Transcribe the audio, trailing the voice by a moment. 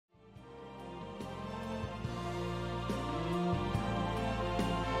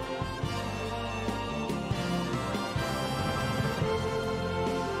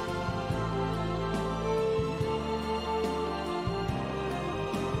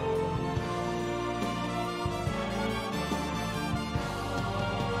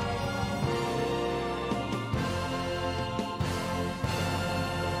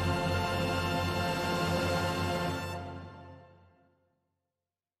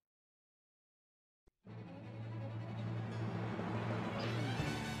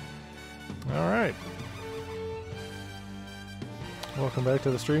Alright. Welcome back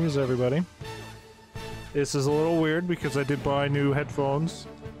to the streams, everybody. This is a little weird because I did buy new headphones.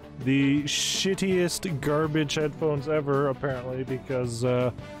 The shittiest garbage headphones ever, apparently, because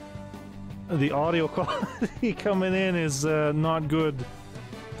the audio quality coming in is not good.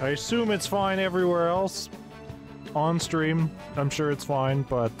 I assume it's fine everywhere else. On stream, I'm sure it's fine,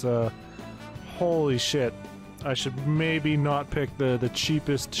 but holy shit. I should maybe not pick the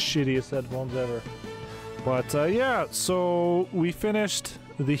cheapest, shittiest headphones ever. But yeah, so we finished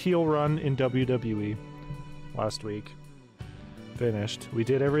the heel run in WWE last week. Finished. We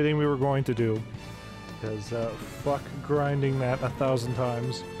did everything we were going to do. Because fuck grinding that 1,000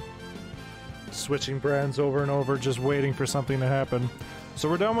 times. Switching brands over and over, just waiting for something to happen. So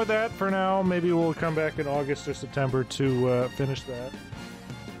we're done with that for now. Maybe we'll come back in August or September to finish that.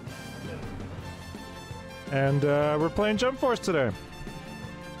 And we're playing Jump Force today.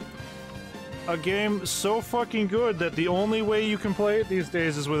 A game so fucking good that the only way you can play it these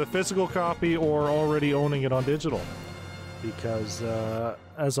days is with a physical copy or already owning it on digital. Because,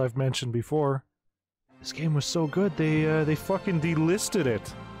 as I've mentioned before, this game was so good, they fucking delisted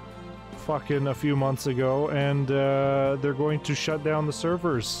it fucking a few months ago, and they're going to shut down the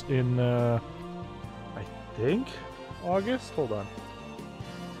servers in, I think, August? Hold on.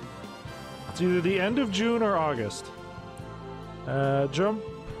 It's either the end of June or August. Jump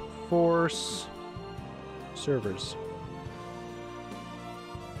Force servers.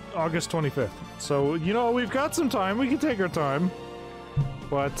 August 25th. So, you know, we've got some time. We can take our time.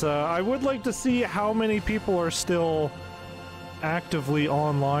 But I would like to see how many people are still actively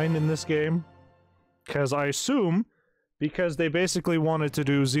online in this game. Because I assume, because they basically wanted to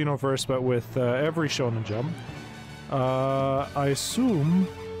do Xenoverse but with every Shonen Jump, I assume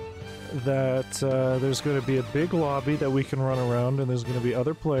that there's going to be a big lobby that we can run around, and there's going to be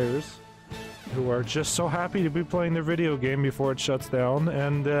other players who are just so happy to be playing their video game before it shuts down,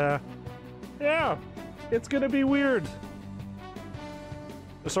 and yeah, it's going to be weird.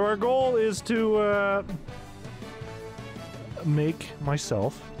 So our goal is to make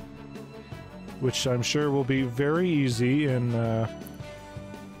myself, which I'm sure will be very easy in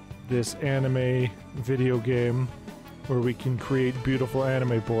this anime video game where we can create beautiful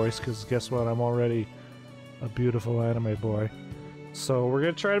anime boys, because guess what, I'm already a beautiful anime boy. So we're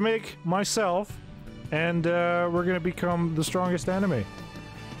gonna try to make myself, and we're gonna become the strongest anime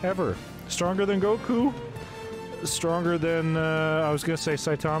ever. Stronger than Goku, stronger than, I was gonna say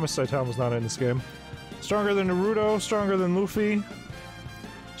Saitama. Saitama's not in this game. Stronger than Naruto, stronger than Luffy,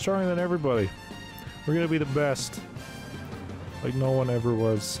 stronger than everybody. We're gonna be the best, like no one ever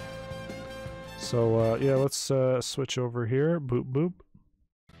was. So, yeah, let's switch over here. Boop, boop.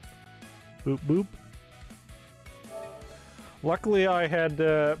 Boop, boop. Luckily, I had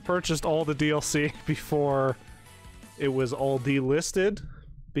purchased all the DLC before it was all delisted,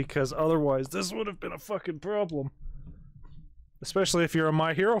 because otherwise this would have been a fucking problem. Especially if you're a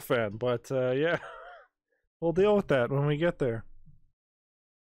My Hero fan, but yeah, we'll deal with that when we get there.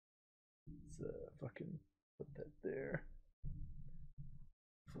 Let's fucking put that there.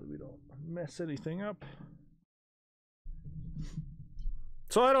 Hopefully we don't mess anything up.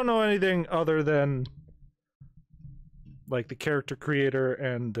 So I don't know anything other than like the character creator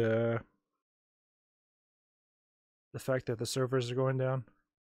and the fact that the servers are going down.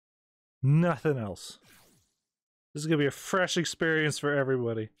 Nothing else. This is gonna be a fresh experience for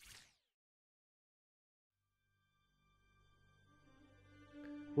everybody.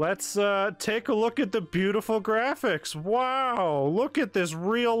 Let's take a look at the beautiful graphics. Wow, look at this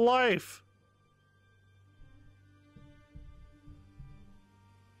real life.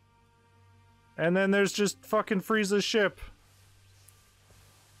 And then there's just fucking Frieza's ship.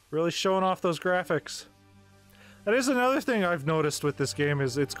 Really showing off those graphics. That is another thing I've noticed with this game,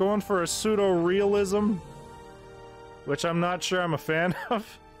 is it's going for a pseudo-realism, which I'm not sure I'm a fan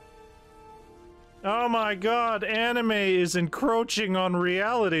of. Oh my god, anime is encroaching on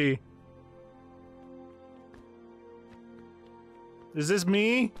reality. Is this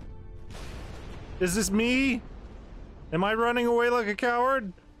me? Is this me? Am I running away like a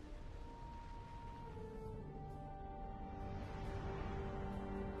coward?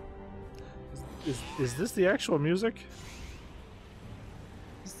 Is this the actual music?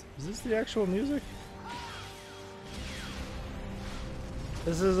 Is this the actual music?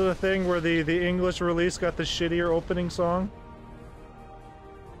 This is a thing where the English release got the shittier opening song.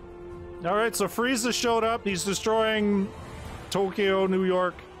 Alright, so Frieza showed up. He's destroying Tokyo, New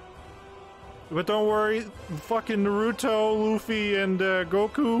York. But don't worry, fucking Naruto, Luffy, and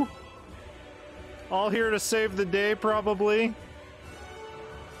Goku all here to save the day, probably.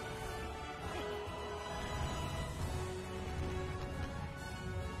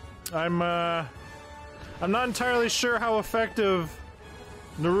 I'm not entirely sure how effective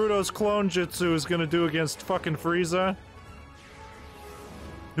Naruto's clone jutsu is gonna do against fucking Frieza,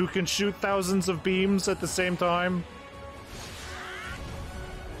 who can shoot thousands of beams at the same time.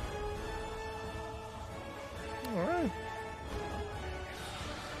 Alright.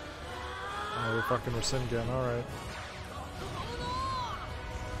 Oh, we're fucking Rasengan, alright.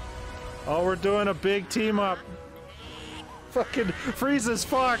 Oh, we're doing a big team up. Fucking Frieza's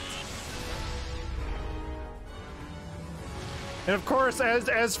fucked. And of course, as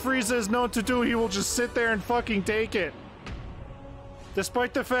Frieza is known to do, he will just sit there and fucking take it.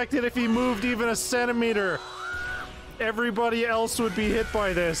 Despite the fact that if he moved even a centimeter, everybody else would be hit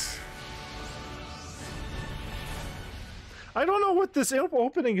by this. I don't know what this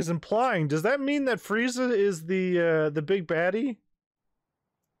opening is implying. Does that mean that Frieza is the big baddie?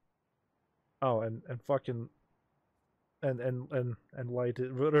 Oh, and fucking and Light,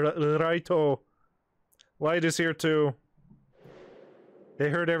 Raito. Light is here too. They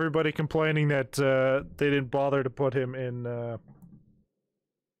heard everybody complaining that they didn't bother to put him in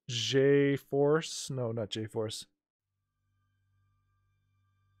J-Force. No, not J-Force.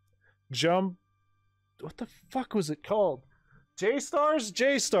 Jump. What the fuck was it called? J-Stars?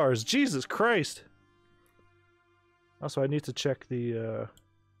 J-Stars. Jesus Christ. Also, I need to check the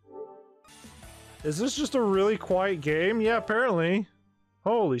Is this just a really quiet game? Yeah, apparently.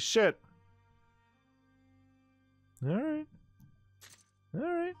 Holy shit. Alright.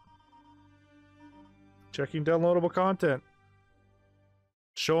 Alright. Checking downloadable content.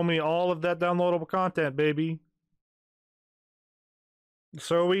 Show me all of that downloadable content, baby.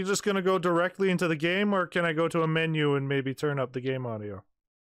 So are we just gonna go directly into the game, or can I go to a menu and maybe turn up the game audio?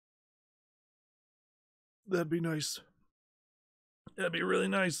 That'd be nice. That'd be really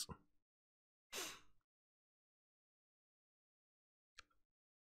nice.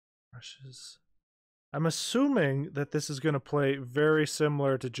 Rushes. I'm assuming that this is gonna play very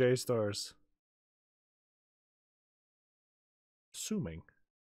similar to J-Stars. Assuming.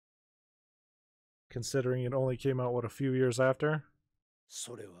 Considering it only came out, what, a few years after?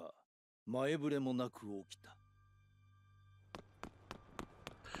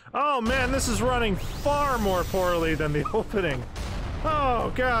 Oh man, this is running far more poorly than the opening.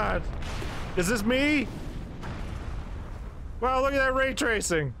 Oh god. Is this me? Wow, look at that ray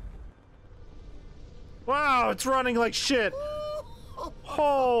tracing. Wow, it's running like shit.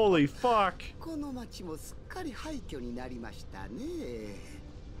 Holy fuck.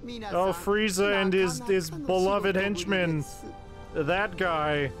 Oh, Frieza and his beloved henchman. That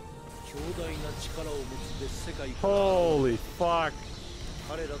guy. Holy fuck.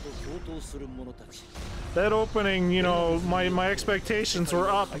 That opening, you know, my expectations were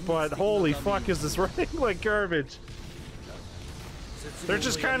up, but holy fuck, is this running like garbage. They're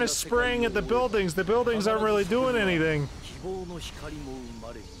just kind of spraying at the buildings. The buildings aren't really doing anything.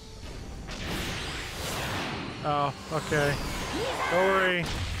 Oh, okay. Don't worry.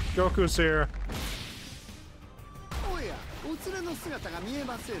 Goku's here.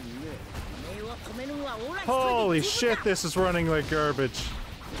 Holy shit, this is running like garbage.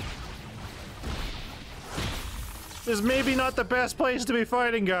 This is maybe not the best place to be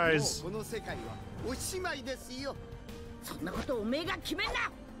fighting, guys.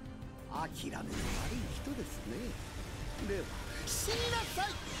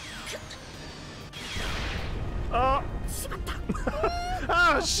 Oh.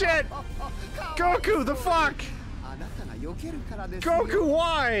 Oh shit! Goku, the fuck? Goku,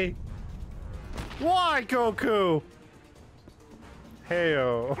 why? Why, Goku?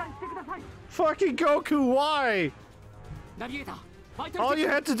 Heyo. Fucking Goku, why? All you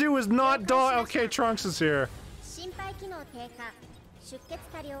had to do was not die. Okay, Trunks is here.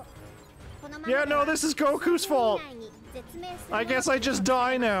 Yeah, no, this is Goku's fault. I guess I just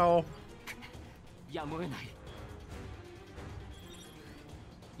die now.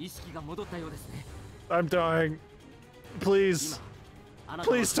 I'm dying. Please.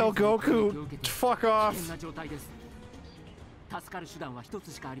 Please tell Goku to fuck off.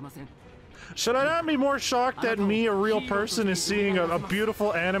 Should I not be more shocked that me, a real person, is seeing a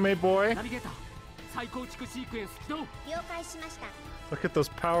beautiful anime boy? Look at those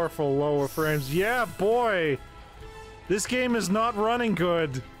powerful lower frames. Yeah, boy! This game is not running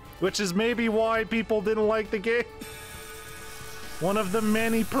good, which is maybe why people didn't like the game. One of the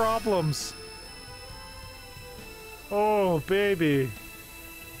many problems. Oh, baby.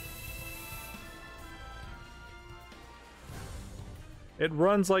 It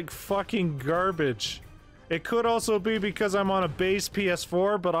runs like fucking garbage. It could also be because I'm on a base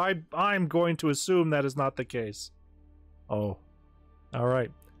PS4, but I'm going to assume that is not the case. Oh.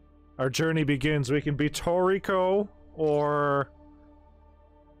 Alright. our journey begins. We can be Toriko or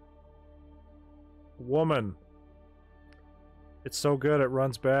woman. It's so good it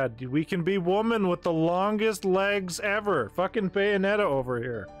runs bad. We can be woman with the longest legs ever. Fucking Bayonetta over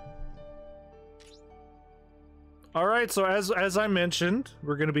here. Alright, so as I mentioned,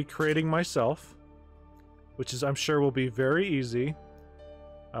 we're going to be creating myself, which is, I'm sure, will be very easy.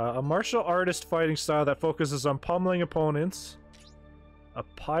 A martial artist fighting style that focuses on pummeling opponents. A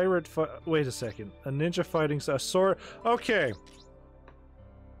pirate wait a second. A ninja fighting style. Sword. Okay.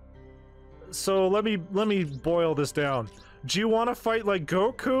 So let me boil this down. Do you want to fight like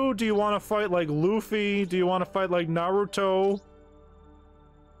Goku? Do you want to fight like Luffy? Do you want to fight like Naruto?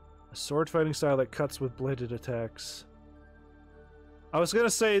 A sword fighting style that cuts with bladed attacks. I was gonna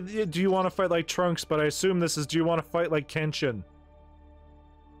say, do you want to fight like Trunks, but I assume this is, do you want to fight like Kenshin?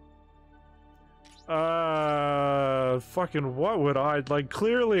 Fucking what would I, like,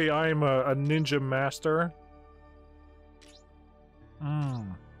 clearly I'm a ninja master.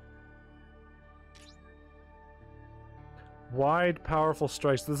 Wide, powerful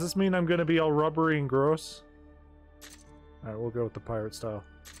strikes. Does this mean I'm gonna be all rubbery and gross? Alright, we'll go with the pirate style.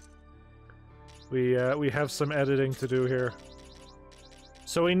 We have some editing to do here.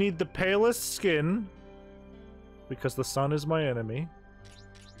 So we need the palest skin, because the sun is my enemy.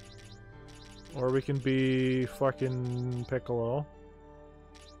 Or we can be fucking Piccolo.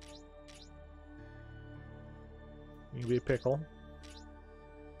 You can be Pickle.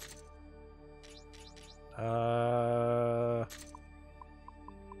 Oh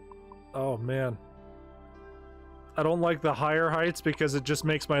man. I don't like the higher heights because it just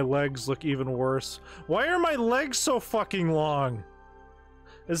makes my legs look even worse. Why are my legs so fucking long?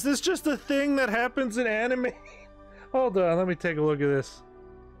 Is this just a thing that happens in anime? Hold on, let me take a look at this.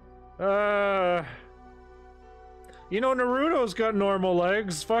 You know, Naruto's got normal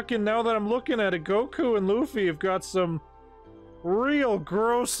legs. Fucking now that I'm looking at it, Goku and Luffy have got some real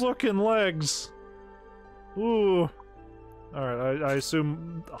gross looking legs. Ooh. Alright, I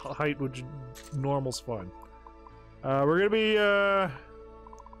assume height would normal's fine. We're gonna be, oh,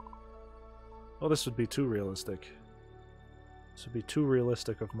 this would be too realistic. This would be too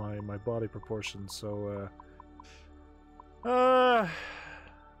realistic of my body proportions, so, let's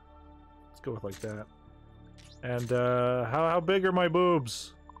go with like that. And, how big are my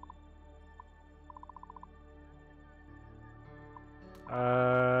boobs?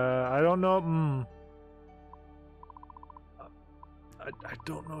 I don't know, I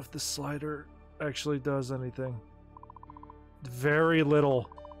don't know if this slider actually does anything. Very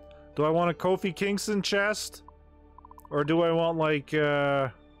little. Do I want a Kofi Kingston chest? Or do I want, like,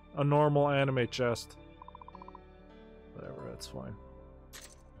 a normal anime chest? Whatever, that's fine.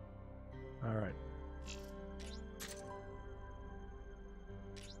 Alright.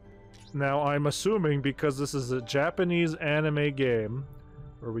 Now, I'm assuming, because this is a Japanese anime game,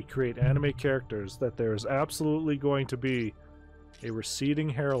 where we create anime characters, that there's absolutely going to be a receding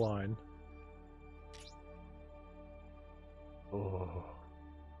hairline. Oh.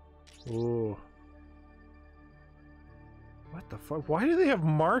 Oh. What the fuck? Why do they have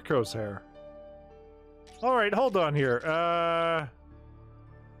Marco's hair? Alright, hold on here.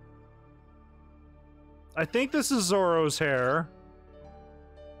 I think this is Zoro's hair.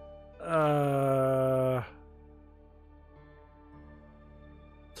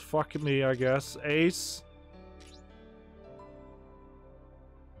 Fuck me, I guess. Ace.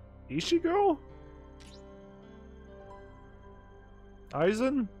 Ichigo?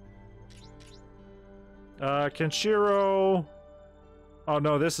 Aizen? Kenshiro. Oh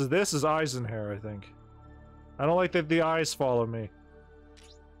no, this is Aizen hair, I think. I don't like that the eyes follow me.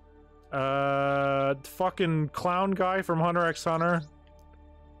 Fucking clown guy from Hunter x Hunter.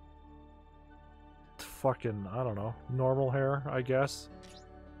 Fucking, I don't know, normal hair, I guess.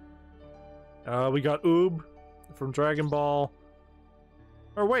 We got Oob from Dragon Ball.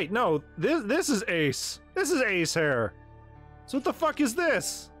 Or wait, no, this is Ace. This is Ace hair. So what the fuck is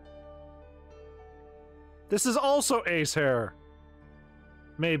this? This is also Ace hair.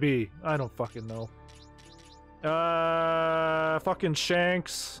 Maybe. I don't fucking know. Fucking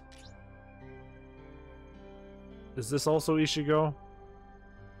Shanks. Is this also Ichigo?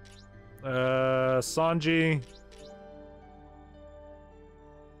 Sanji.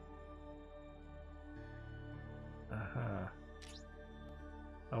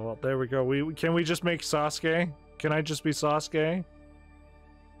 Oh well, there we go. Can we just make Sasuke? Can I just be Sasuke?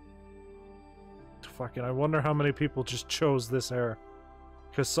 Fucking, I wonder how many people just chose this hair.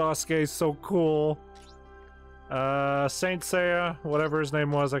 Cause Sasuke is so cool. Saint Seiya, whatever his name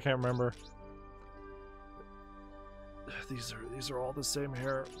was, I can't remember. These are all the same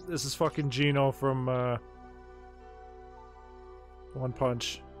hair. This is fucking Gino from One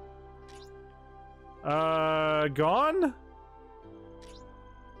Punch. Gone?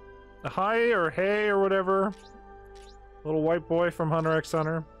 Hi or hey or whatever. Little white boy from Hunter x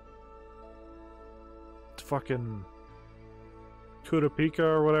Hunter. It's fucking Kurapika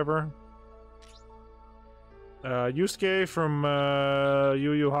or whatever. Yusuke from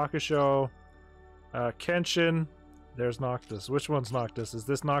Yu Yu Hakusho. Kenshin. There's Noctis. Which one's Noctis? Is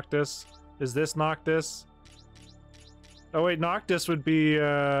this Noctis? Is this Noctis? Oh wait, Noctis would be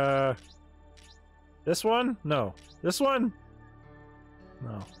this one? No. This one?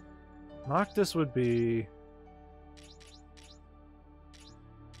 No. Noctis would be...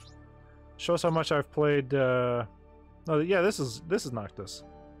 Shows how much I've played no, yeah, this is Noctis.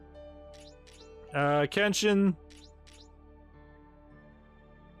 Kenshin.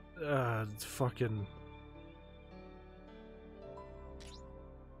 Fucking...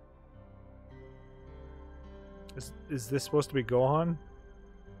 Is this supposed to be Gohan?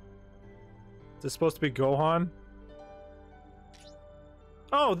 Is this supposed to be Gohan?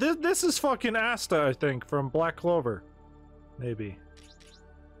 Oh, this is fucking Asta, I think, from Black Clover. Maybe.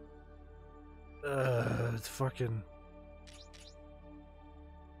 It's fucking...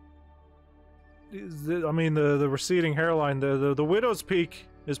 I mean, the receding hairline, the widow's peak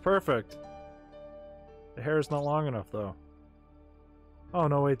is perfect. The hair is not long enough, though. Oh,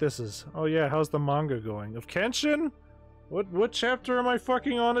 no, wait, this is... Oh, yeah, how's the manga going? Of Kenshin? What chapter am I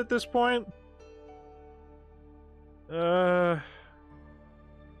fucking on at this point? I'm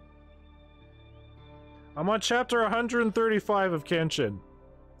on chapter 135 of Kenshin.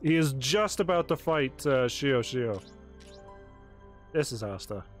 He is just about to fight Shio. This is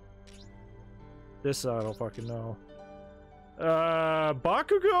Asta. This I don't fucking know.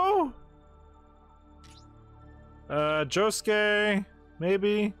 Bakugo? Josuke?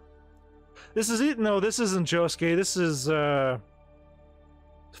 Maybe? This is it? No, this isn't Josuke. This is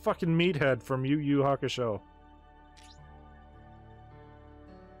fucking Meathead from Yu Yu Hakusho.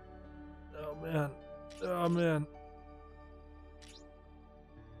 Oh man. Oh man.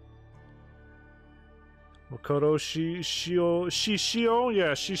 Makoto Shishio?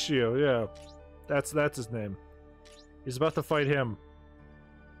 Yeah, Shishio, yeah. That's his name. He's about to fight him.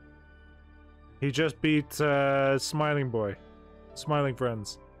 He just beat Smiling Boy. Smiling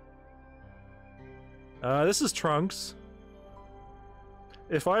Friends. This is Trunks.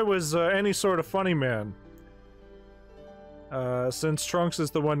 If I was any sort of funny man, since Trunks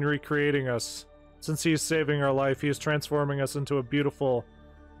is the one recreating us, since he's saving our life, he is transforming us into a beautiful,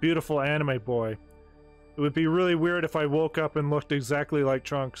 beautiful anime boy. It would be really weird if I woke up and looked exactly like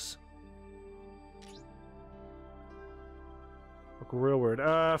Trunks. Look real weird.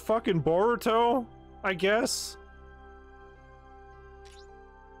 Fucking Boruto, I guess.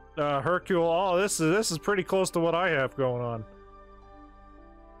 Hercule. Oh, this is pretty close to what I have going on.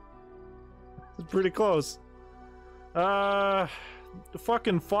 It's pretty close. The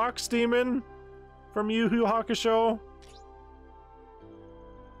fucking Fox Demon from Yu Yu Hakusho.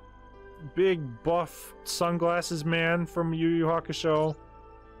 Big buff sunglasses man from Yu Yu Hakusho.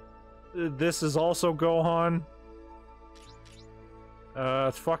 This is also Gohan.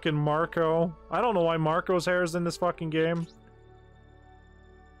 Fucking Marco. I don't know why Marco's hair is in this fucking game.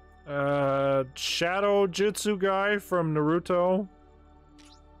 Shadow Jutsu guy from Naruto.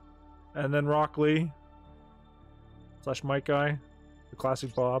 And then Rock Lee. / Mike guy. The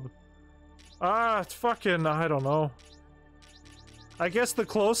classic Bob. It's fucking, I don't know. I guess the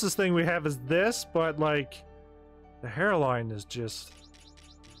closest thing we have is this, but like, the hairline is just...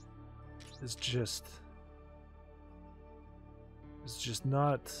 It's just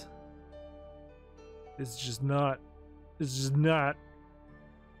not... It's just not...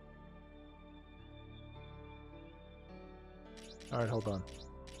 Alright, hold on.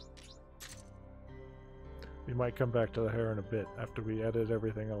 We might come back to the hair in a bit after we edit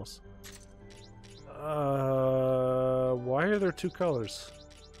everything else. Why are there two colors?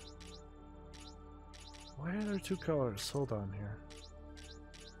 Why are there two colors? Hold on here.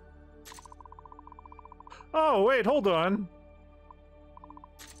 Oh, wait, hold on.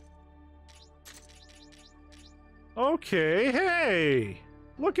 Okay, hey!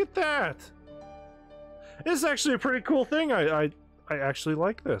 Look at that! This is actually a pretty cool thing. I actually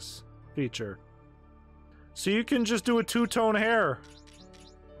like this feature. So you can just do a two-tone hair.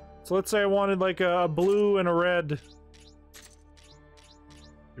 So let's say I wanted like a blue and a red.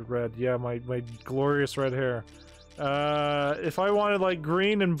 Red, yeah, my glorious red hair. If I wanted like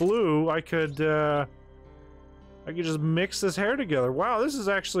green and blue, I could just mix this hair together. Wow, this is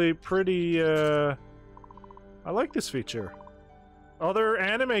actually pretty I like this feature. Other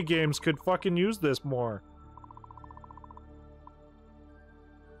anime games could fucking use this more.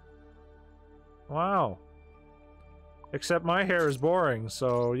 Wow. Except my hair is boring,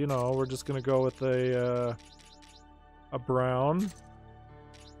 so, you know, we're just gonna go with a brown.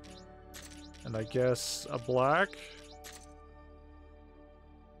 And I guess a black.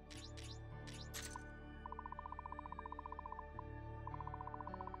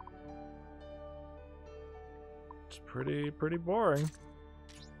 It's pretty boring.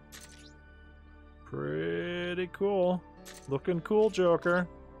 Pretty cool. Looking cool, Joker.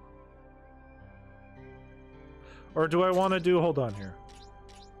 Or do I want to do... Hold on here.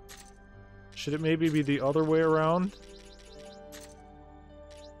 Should it maybe be the other way around?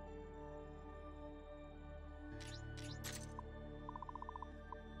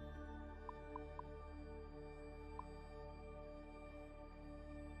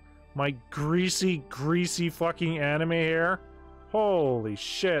 My greasy fucking anime hair? Holy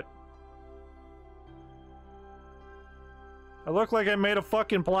shit. I look like I made of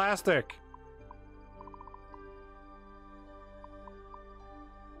fucking plastic.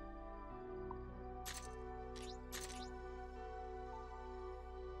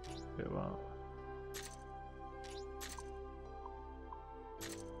 Okay,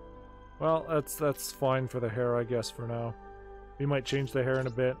 well, that's fine for the hair, I guess, for now. We might change the hair in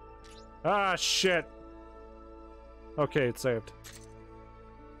a bit. Ah, shit! Okay, it's saved.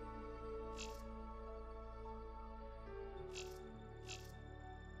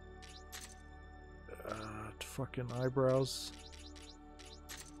 Fucking eyebrows.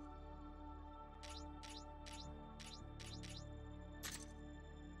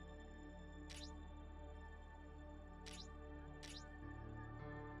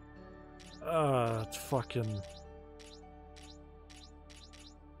 It's fucking...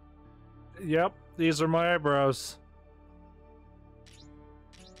 Yep, these are my eyebrows.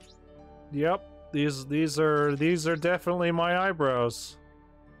 Yep, these are definitely my eyebrows.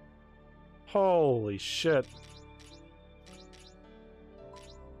 Holy shit.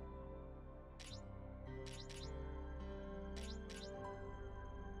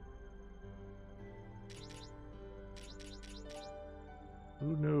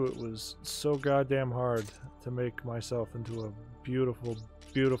 Who knew it was so goddamn hard to make myself into a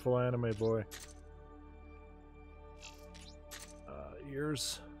beautiful anime boy.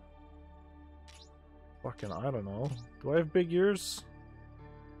 Ears. Fucking, I don't know. Do I have big ears?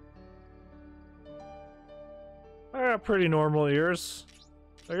 I got pretty normal ears.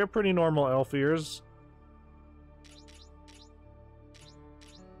 I got pretty normal elf ears.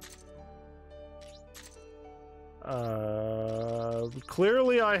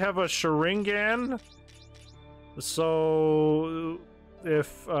 Clearly I have a Sharingan. So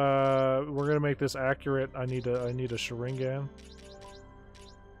if we're gonna make this accurate, I need a Sharingan.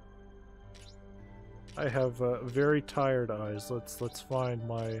 I have very tired eyes. Let's find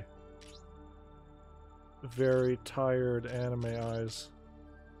my very tired anime eyes.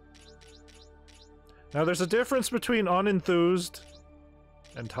 Now there's a difference between unenthused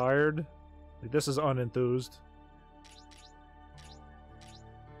and tired. Like, this is unenthused.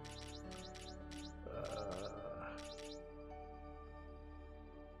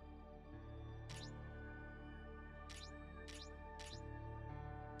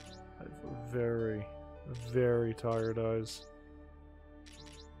 I have very tired eyes.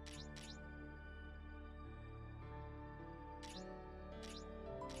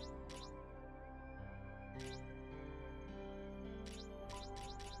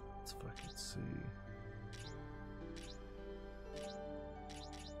 Let's fucking see.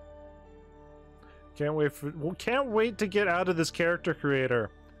 Can't wait to get out of this character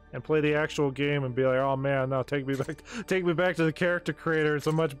creator and play the actual game and be like, oh man, no, take me back to the character creator. It's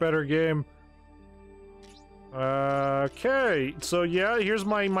a much better game. Okay, so yeah, here's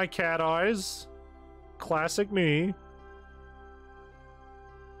my cat eyes. Classic me.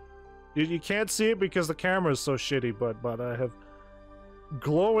 You can't see it because the camera is so shitty, but I have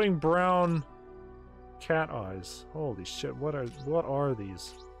glowing brown cat eyes. Holy shit, what are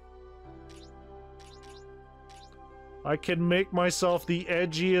these? I can make myself the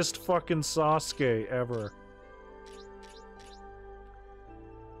edgiest fucking Sasuke ever.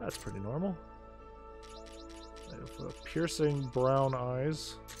 That's pretty normal. I have piercing brown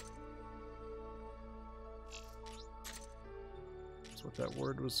eyes. That's what that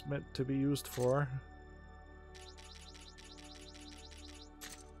word was meant to be used for.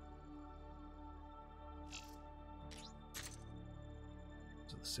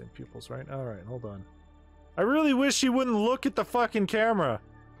 Those are the same pupils, right? Alright, hold on. I really wish you wouldn't look at the fucking camera.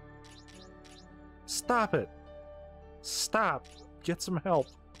 Stop it. Stop. Get some help.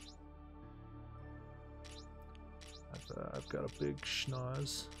 I've got a big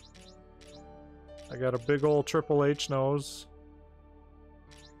schnoz. I got a big old Triple H nose.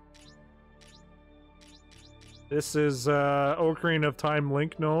 This is Ocarina of Time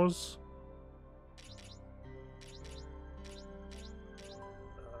Link nose.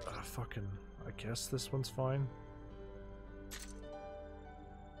 Fucking, I guess this one's fine.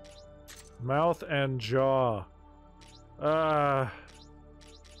 Mouth and jaw.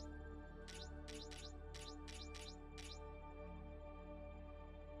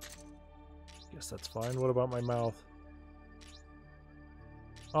 Guess that's fine. What about my mouth?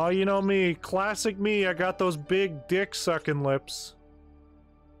 Oh, you know me. Classic me. I got those big dick-sucking lips.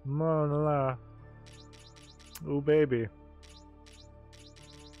 La la la. Ooh, baby.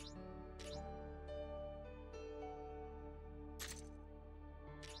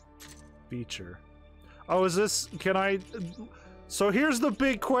 Feature. Oh, is this... Can I... So here's the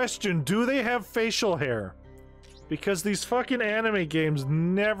big question. Do they have facial hair? Because these fucking anime games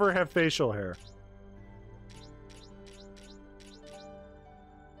never have facial hair.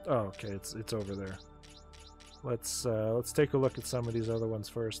 Oh, okay, it's over there. Let's take a look at some of these other ones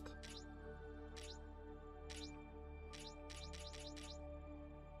first.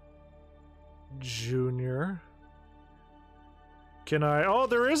 Junior. Can I? Oh,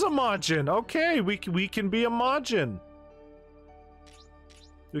 there is a Majin. Okay, we can be a Majin.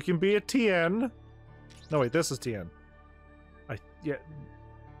 We can be a Tien. No, wait, this is Tien. Yeah.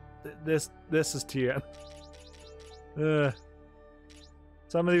 This is Tien.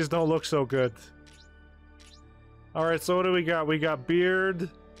 Some of these don't look so good. Alright, so what do we got? We got beard.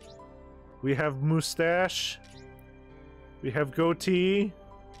 We have mustache. We have goatee.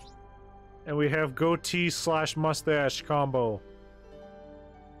 And we have goatee/mustache combo.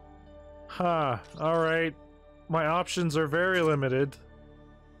 Huh, alright. My options are very limited.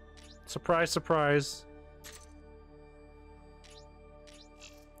 Surprise, surprise.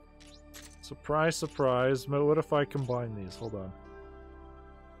 Surprise, surprise. What if I combine these? Hold on.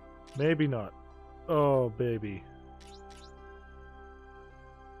 Maybe not. Oh, baby.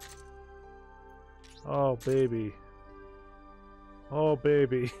 Oh, baby. Oh,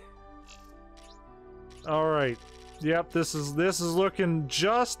 baby. Alright. Yep, this is looking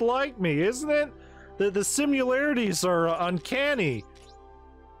just like me, isn't it? The similarities are uncanny.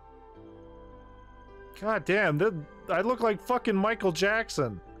 God damn, I look like fucking Michael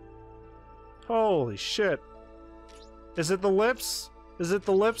Jackson. Holy shit. Is it the lips? Is it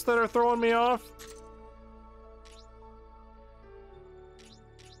the lips that are throwing me off?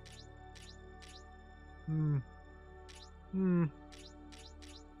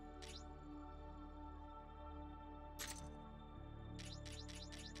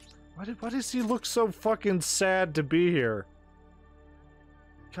 Why does he look so fucking sad to be here?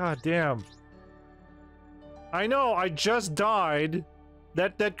 God damn. I know, I just died.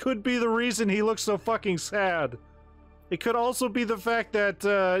 That could be the reason he looks so fucking sad. It could also be the fact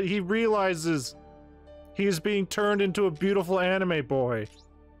that he realizes he is being turned into a beautiful anime boy.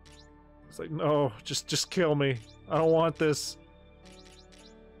 It's like, no, just kill me. I don't want this.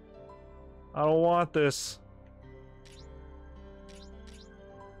 I don't want this.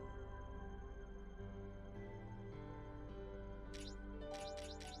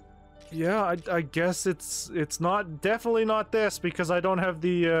 Yeah, I guess it's definitely not this because I don't have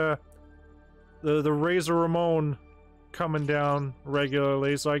the Razor Ramon coming down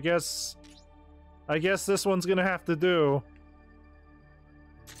regularly, so I guess this one's gonna have to do.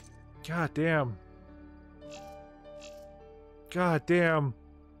 God damn. God damn.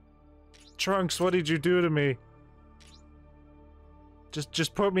 Trunks, what did you do to me?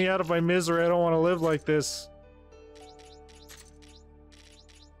 Just put me out of my misery. I don't want to live like this.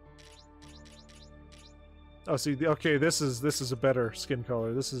 Oh, see, okay, this is a better skin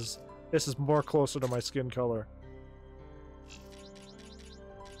color. This is more closer to my skin color.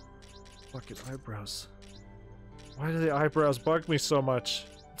 Fucking eyebrows. Why do the eyebrows bug me so much?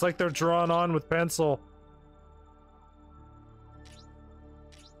 It's like they're drawn on with pencil.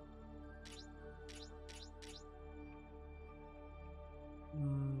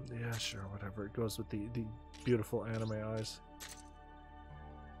 Yeah, sure, whatever. It goes with the beautiful anime eyes.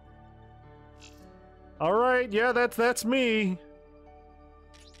 Alright, yeah, that's me.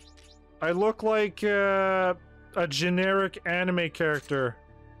 I look like a generic anime character.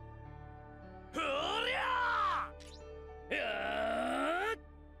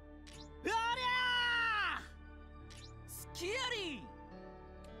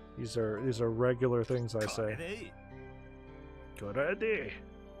 These are regular things I say. Kurade.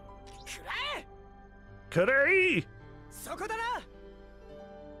 Kurei.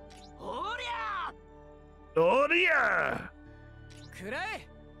 Oria!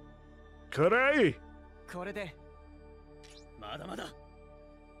 Kurai!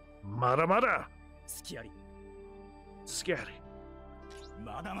 Mada mada! Scary.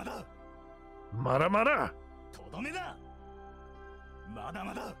 Mada mada! Mada mada!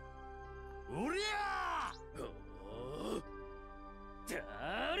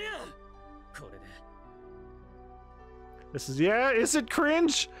 This is, yeah, is it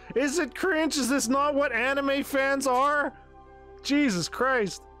cringe? Is it cringe? Is this not what anime fans are? Jesus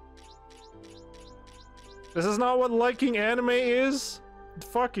Christ. This is not what liking anime is?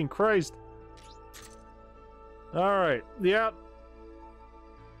 Fucking Christ. Alright, yeah.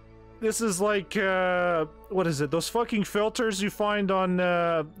 This is like, what is it? Those fucking filters you find on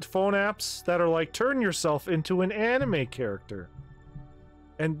phone apps that are like, turn yourself into an anime character.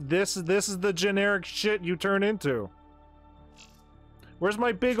 And this is the generic shit you turn into. Where's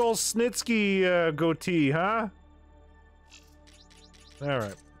my big ol' Snitsky goatee, huh?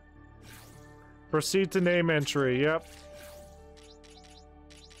 Alright. Proceed to name entry, yep.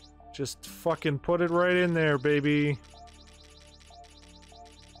 Just fucking put it right in there, baby.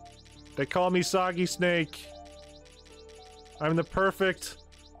 They call me Soggy Snake. I'm the perfect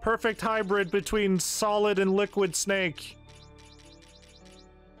hybrid between solid and liquid snake.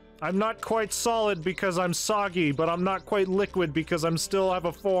 I'm not quite solid because I'm soggy, but I'm not quite liquid because I'm still have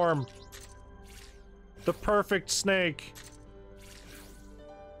a form. The perfect snake.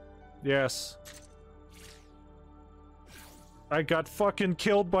 Yes. I got fucking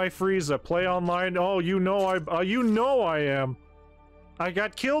killed by Frieza. Play online. Oh, you know I am. I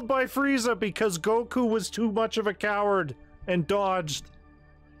got killed by Frieza because Goku was too much of a coward and dodged.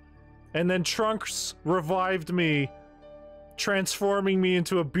 And then Trunks revived me, transforming me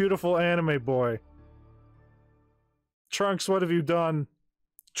into a beautiful anime boy. Trunks, what have you done?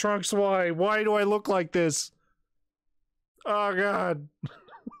 Trunks, why? Why do I look like this? Oh god.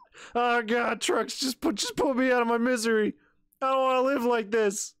 Oh god, Trunks, just put me out of my misery. I don't want to live like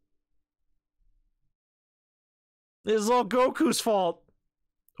this. This is all Goku's fault.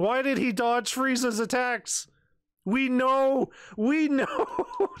 Why did he dodge Frieza's attacks? We know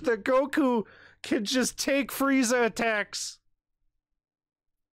that Goku can just take Frieza attacks.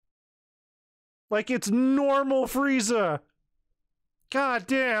 Like it's normal Frieza. God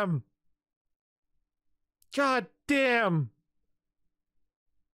damn. God damn.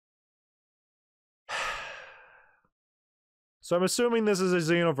 So I'm assuming this is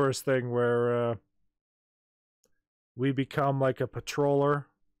a Xenoverse thing where we become like a patroller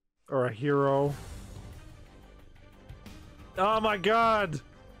or a hero. Oh my god!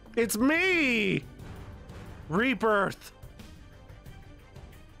 It's me! Rebirth!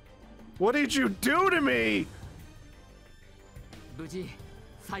 What did you do to me?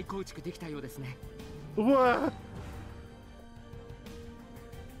 What?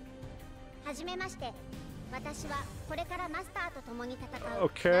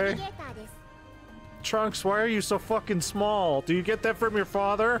 Okay. Trunks, why are you so fucking small? Do you get that from your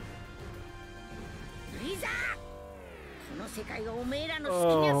father? Oh.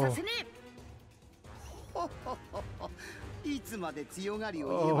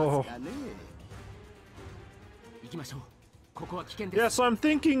 Yeah, so I'm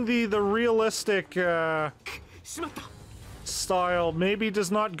thinking the realistic style maybe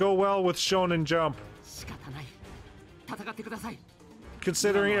does not go well with Shonen Jump.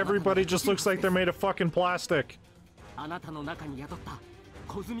 Considering everybody just looks like they're made of fucking plastic.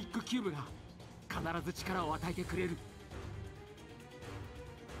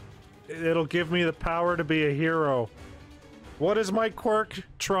 It'll give me the power to be a hero. What is my quirk,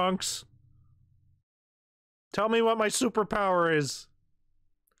 Trunks? Tell me what my superpower is.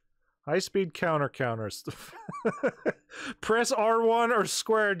 High-speed counters. Press R1 or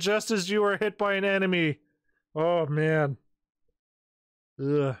square just as you are hit by an enemy. Oh, man.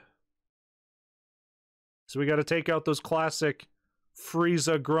 Ugh. So we gotta take out those classic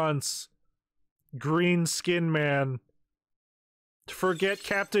Frieza grunts. Green Skin Man. Forget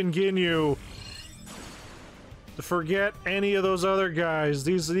Captain Ginyu. Forget any of those other guys.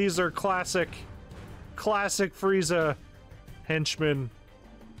 These are classic Frieza henchmen.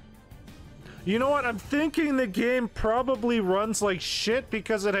 You know what? I'm thinking the game probably runs like shit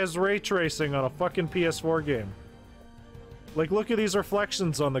because it has ray tracing on a fucking PS4 game. Like, look at these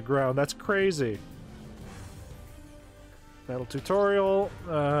reflections on the ground. That's crazy. Battle tutorial.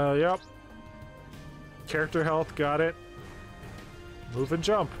 Yep. Character health, got it. Move and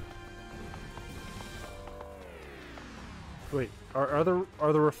jump. Wait, are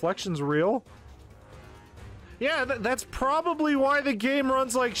the reflections real? Yeah, that's probably why the game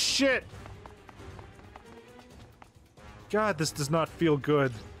runs like shit. God, this does not feel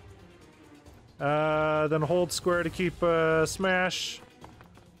good. Then hold square to keep smash.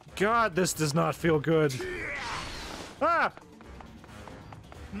 God, this does not feel good. Ah!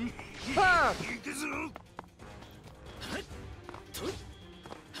 Ah!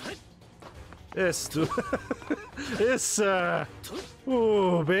 This,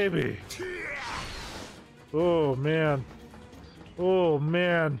 oh, baby. Oh, man. Oh,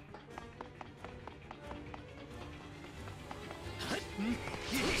 man.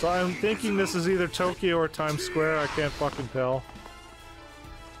 So I'm thinking this is either Tokyo or Times Square. I can't fucking tell.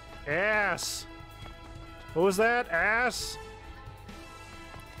 Ass! What was that? Ass?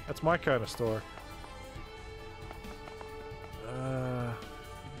 That's my kind of store.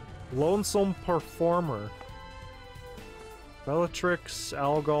 Lonesome Performer. Bellatrix,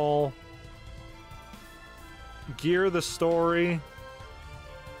 Algol. Gear the Story.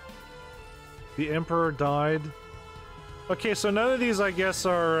 The Emperor Died. Okay, so none of these, I guess,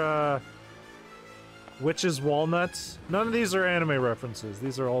 are, Witch's Walnuts. None of these are anime references.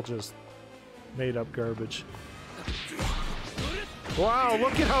 These are all just made-up garbage. Wow,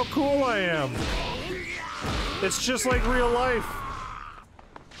 look at how cool I am! It's just like real life!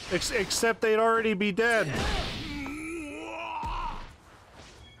 Except they'd already be dead.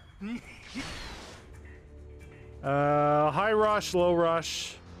 High Rush, Low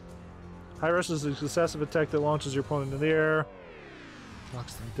Rush. High Rush is a successive attack that launches your opponent in the air.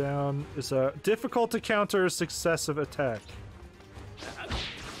 Knocks them down. It's a difficult to counter successive attack.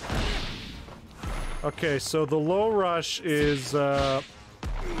 Okay, so the Low Rush is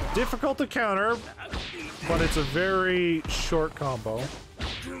difficult to counter, but it's a very short combo.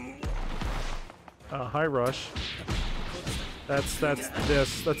 High Rush. That's the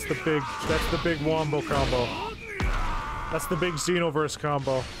big wombo combo. That's the big Xenoverse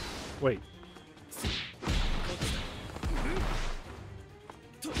combo. Wait.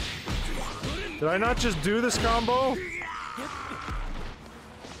 Did I not just do this combo?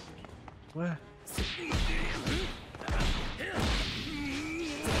 What?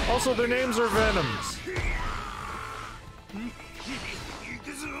 Also, their names are Venoms.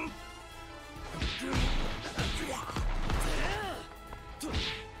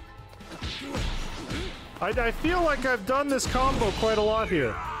 I feel like I've done this combo quite a lot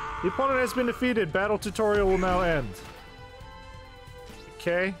here. The opponent has been defeated. Battle tutorial will now end.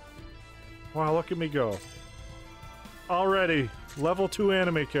 Okay. Wow, look at me go. Already, level 2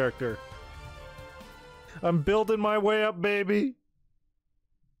 anime character. I'm building my way up, baby.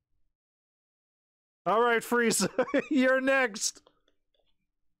 Alright, Frieza, you're next.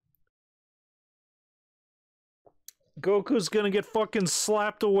 Goku's gonna get fucking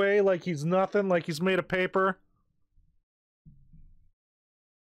slapped away like he's nothing, like he's made of paper.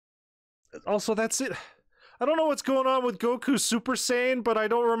 Also, that's it. I don't know what's going on with Goku Super Saiyan, but I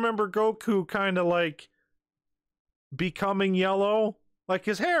don't remember Goku kind of like becoming yellow. Like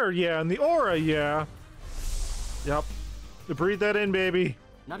his hair, yeah, and the aura, yeah. Yep. Breathe that in, baby.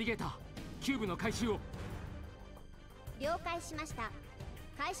 Navigator, cube no kaishu. 了解しました。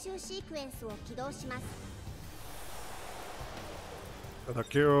回収シークエンスを起動します。 The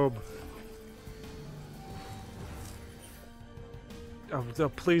cube. Oh,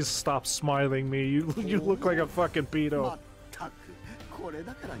 please stop smiling me. You look like a fucking pedo.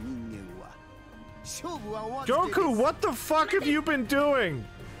 Goku, what the fuck have you been doing?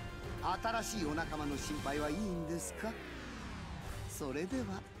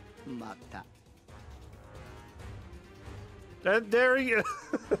 And there he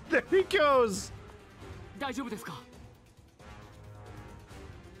there he goes.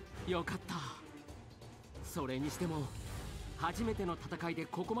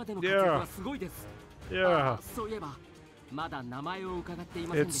 Yeah. Yeah.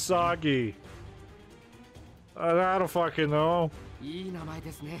 It's Soggy. I don't fucking know.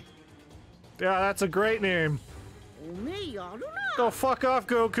 Yeah, that's a great name. Go fuck off,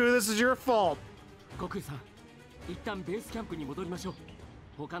 Goku. This is your fault.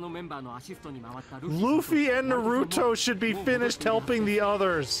 Luffy and Naruto should be finished helping the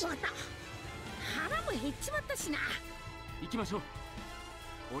others.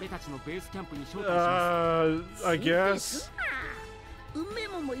 I guess.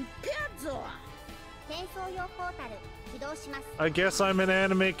 I guess I'm an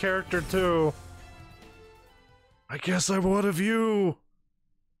anime character too. I guess I'm one of you.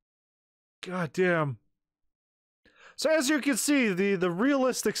 God damn. So as you can see, the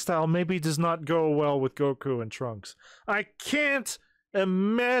realistic style maybe does not go well with Goku and Trunks. I can't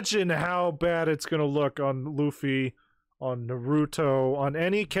Imagine how bad it's gonna look on Luffy, on Naruto, on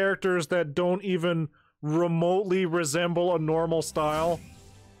any characters that don't even remotely resemble a normal style.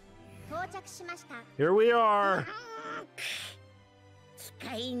 Here we are.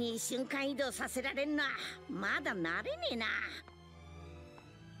 使いに瞬間移動させられんな。まだ慣れねえな。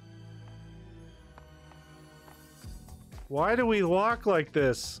Why do we lock like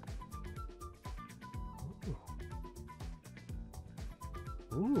this?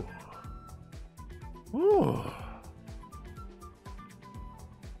 Ooh. Ooh.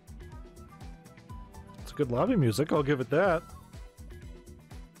 It's good lobby music, I'll give it that.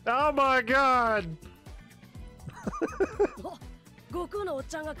 Oh my god!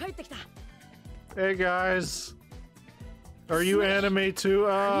 Hey guys. Are you anime too?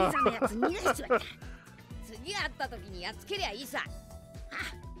 次会った時にやっつけりゃいいさ。あ、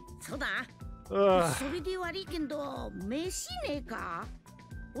そうだ。それで悪いけど、飯ねえか。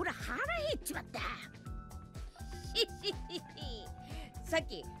俺腹減っちまった。さっ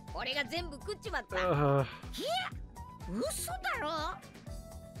き俺が全部食っちまった。いや、嘘だろ。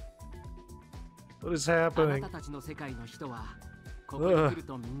What is happening? あなたたちの世界の人はここに来る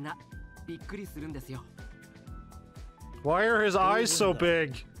とみんなびっくりするんですよ。Why are his eyes so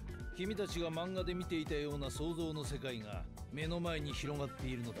big? 君たちが漫画で見ていたような想像の世界が目の前に広がって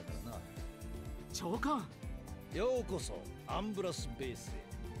いるのだからな。長官、ようこそアンブラスベース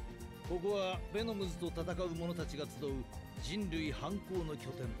へ。ここはベノムズと戦う者たちが集う人類反抗の拠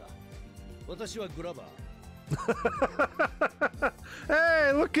点だ。私はグラバー。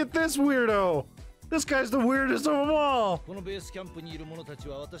Hey, look at this weirdo! This guy's the weirdest of them all! このベースキャンプにいる者たち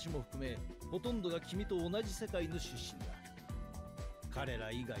は私も含めほとんどが君と同じ世界の出身だ。彼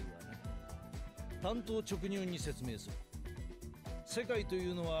ら以外はね。単刀直入に説明する。世界とい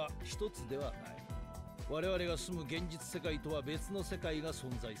うのは一つではない。我々が住む現実世界とは別の世界が存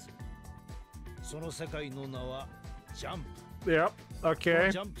在する。その世界の名はジャンプ。Yep,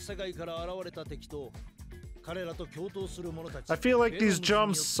 okay. ジャンプ世界から現れた敵と彼らと共闘する者たち。I feel like these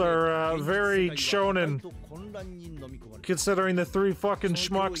jumps are very shonen, considering the three fucking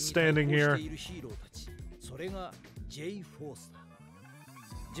schmucks standing here. それが J フォースだ。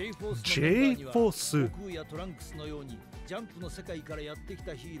J フォース J フォース。悟空やトランクスのようにジャンプの世界からやってき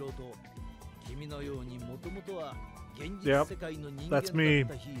たヒーローと君のようにもともとは現実世界の人間だったヒ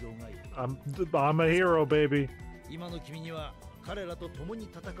ーローがいる。I'm a hero, baby. 今の君には彼らと共に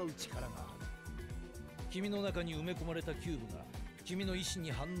戦う力がある。君の中に埋め込まれたキューブが君の意志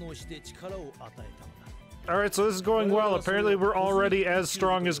に反応して力を与えたのだ。Alright, so this is going well. Apparently we're already as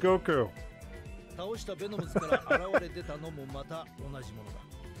strong as Goku. 倒したベノムズから現れ出たのもまた同じものだ。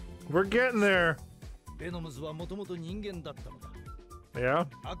We're getting there. ベノムズはもともと人間だったのだ。Yeah?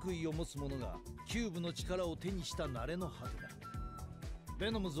 悪意を持つ者がキューブの力を手にした慣れの果てだ。ベ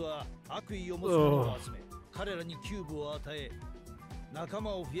ノムズは悪意を持つ者を集め、彼らにキューブを与え、仲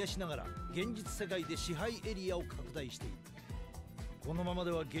間を増やしながら現実世界で支配エリアを拡大している。このまま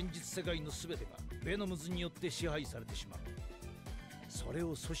では現実世界の全てがベノムズによって支配されてしまう。それ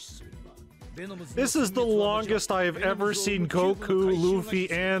を阻止するには、ベノムズの This is the longest I have ever seen Goku, Luffy,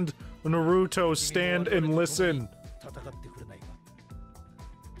 and Naruto stand and listen. 戦ってくれないか。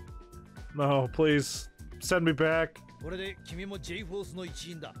No, please. Send me back. これで君も J フォースの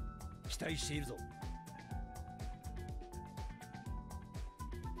一員だ。期待しているぞ。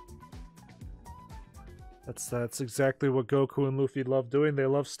That's exactly what Goku and Luffy love doing. They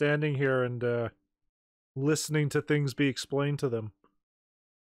love standing here and listening to things be explained to them.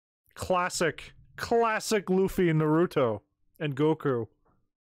 Classic Luffy and Naruto and Goku.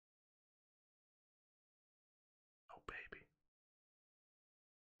 Oh baby.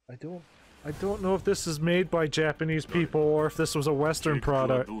 I don't know if this is made by Japanese people or if this was a Western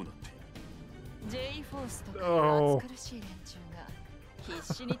product. Oh.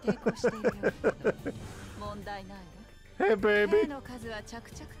 Hey baby.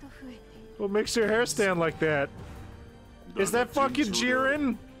 What makes your hair stand like that? Is that fucking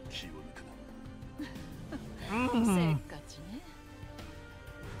Jiren?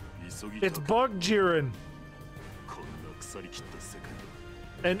 It's Bug Jiren.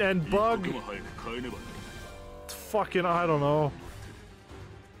 And Bug... Fucking, I don't know.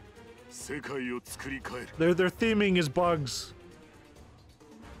 Their theming is bugs.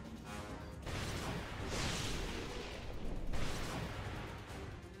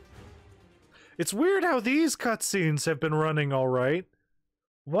 It's weird how these cutscenes have been running alright.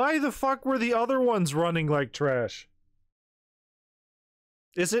 Why the fuck were the other ones running like trash?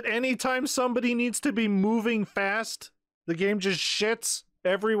 Is it anytime somebody needs to be moving fast, the game just shits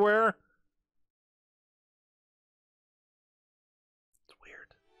everywhere?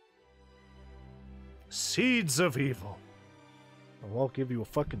 Seeds of evil. Well, I'll give you a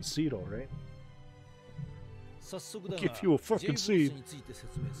fucking seed, alright? I'll give you a fucking seed.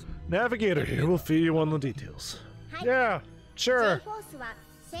 Navigator here will fill you on the details. Yeah, sure. J-Force は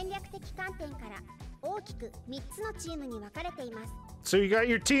戦略的観点から大きく3つのチームに分かれています。So you got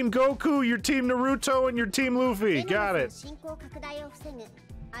your team Goku, your team Naruto, and your team Luffy. Got it. 進行拡大を防ぐ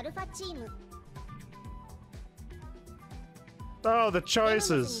アルファチーム。Oh, the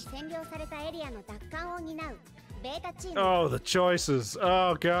choices. 占領されたエリアの奪還を担うベータチーム。Oh, the choices.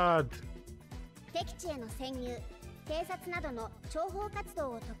 Oh, God. 敵地への潜入、偵察などの諜報活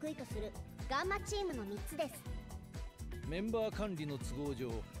動を得意とするガンマチームの3つです。メンバー管理の都合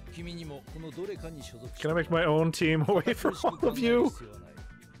上、君にもこのどれかに所属し Can I make my own team away from all of you?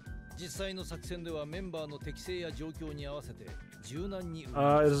 実際の作戦ではメンバーの適性や状況に合わせて柔軟に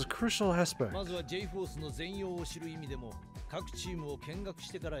It is a crucial aspect. まずは J-Force の全容を知る意味でも各チームを見学し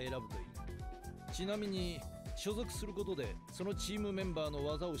てから選ぶといい。ちなみに所属することでそのチームメンバーの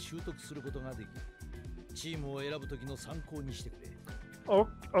技を習得することができる。チームを選ぶ時の参考にしてくれ。Oh,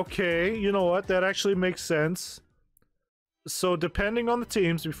 okay, you know what? That actually makes sense. So depending on the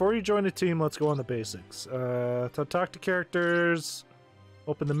teams, before you join a team, let's go on the basics. Talk to characters,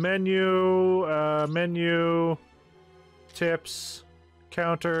 open the menu, menu, tips,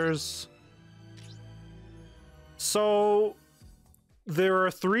 counters. So there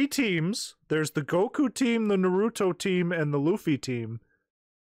are 3 teams. There's the Goku team, the Naruto team, and the Luffy team.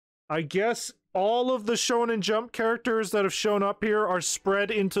 I guess all of the Shonen Jump characters that have shown up here are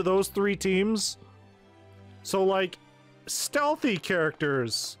spread into those 3 teams. So like stealthy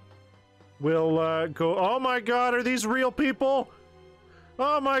characters will go, oh my god, are these real people?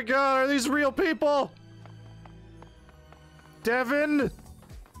 Oh my god, are these real people? Devin?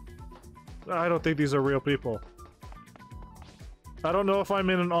 I don't think these are real people. I don't know if I'm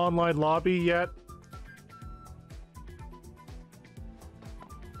in an online lobby yet.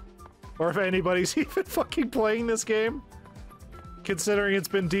 Or if anybody's even fucking playing this game. Considering it's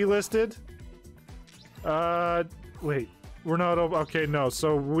been delisted. Wait. We're not over. Okay, no.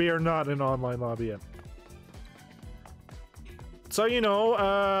 So we are not in online lobby yet. So, you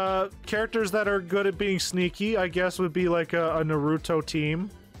know, characters that are good at being sneaky, I guess, would be like a Naruto team.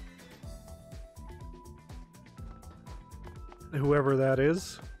 Whoever that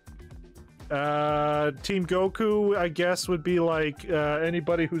is. Team Goku, I guess, would be like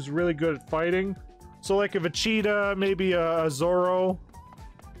anybody who's really good at fighting. So like a Vegeta, maybe a Zoro.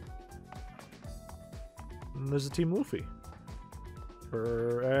 And there's a Team Luffy.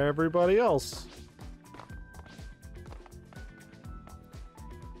 For everybody else.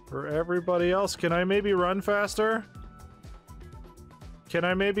 For everybody else, can I maybe run faster? Can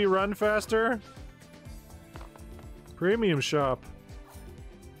I maybe run faster? Premium shop.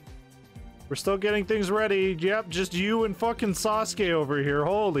 We're still getting things ready. Yep, just you and fucking Sasuke over here.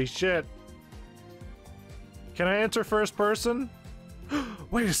 Holy shit. Can I enter first person?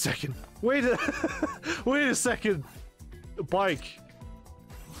 Wait a second. Wait a second. Bike.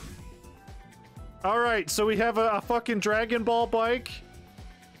 Alright, so we have a fucking Dragon Ball bike.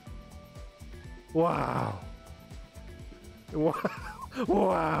 Wow.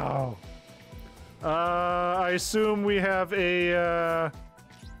 Wow. I assume we have a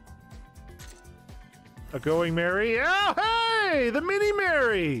Going Mary. Oh, hey! The Mini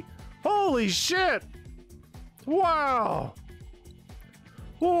Mary! Holy shit! Wow!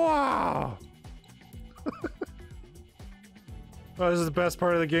 Wow! Oh, this is the best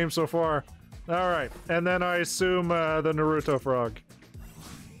part of the game so far. Alright, and then I assume the Naruto frog.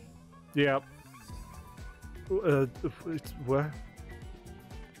 Yep. What?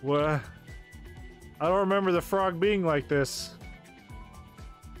 What? I don't remember the frog being like this.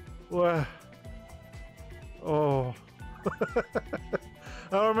 What? Oh. I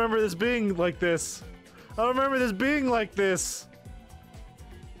don't remember this being like this. I don't remember this being like this.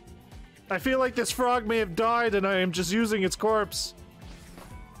 I feel like this frog may have died and I am just using its corpse.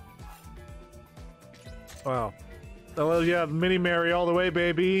 Wow. Oh, yeah, Mini Mary all the way,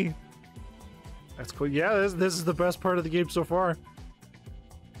 baby. That's cool. Yeah, this is the best part of the game so far.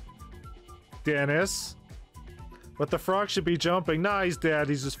 Dennis. But the frog should be jumping. Nah, he's dead.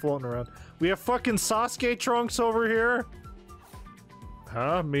 He's just floating around. We have fucking Sasuke Trunks over here.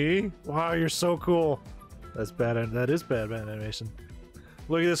 Huh? Me? Wow, you're so cool. That's bad. That is bad animation.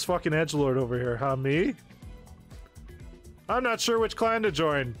 Look at this fucking edgelord over here. Huh? Me? I'm not sure which clan to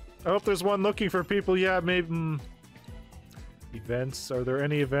join. I hope there's one looking for people. Yeah, maybe... Events? Are there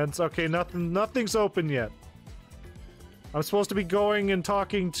any events? Okay, nothing's open yet. I'm supposed to be going and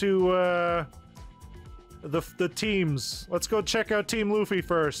talking to, the teams. Let's go check out Team Luffy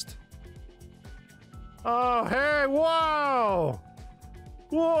first. Oh, hey, wow!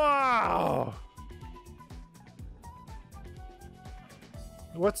 Wow!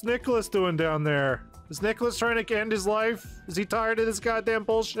 What's Nicholas doing down there? Is Nicholas trying to end his life? Is he tired of this goddamn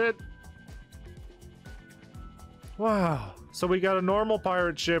bullshit? Wow. So we got a normal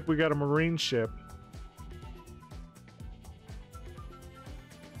pirate ship, we got a marine ship.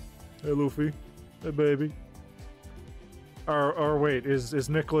 Hey, Luffy. Hey, baby. Or wait, is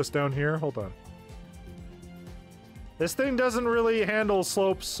Nicholas down here? Hold on. This thing doesn't really handle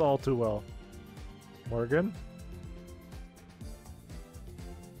slopes all too well. Morgan?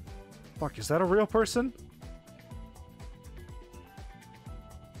 Fuck, is that a real person?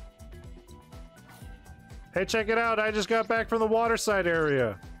 Hey, check it out. I just got back from the waterside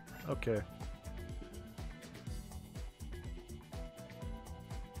area. Okay.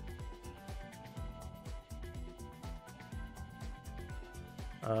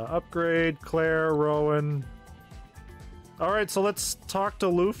 Upgrade, Claire, Rowan. Alright, so let's talk to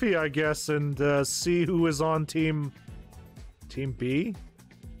Luffy, I guess, and see who is on Team B?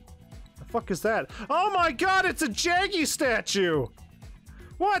 The fuck is that? Oh my god, it's a Jaggy statue!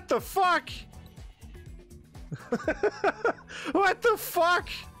 What the fuck? What the fuck?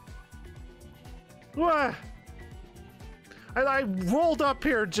 What? I rolled up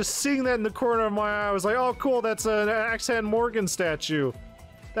here just seeing that in the corner of my eye. I was like, oh cool, that's an Axe-Hand Morgan statue.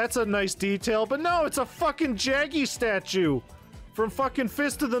 That's a nice detail, but no, it's a fucking Jaggy statue from fucking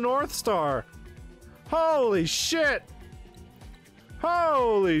Fist of the North Star. Holy shit!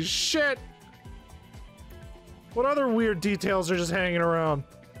 Holy shit! What other weird details are just hanging around?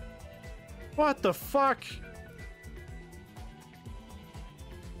 What the fuck?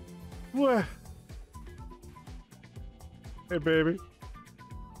 What? Hey, baby.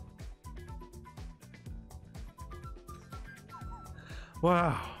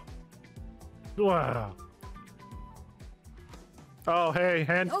 Wow. Wow. Oh, hey,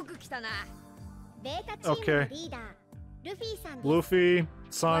 hand. Okay. Luffy,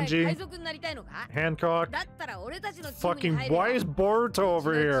 Sanji, Hancock. Fucking, why is Boruto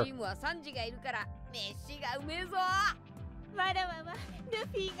over here?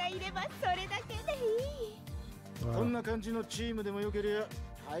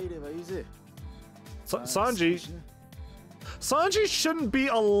 Sanji shouldn't be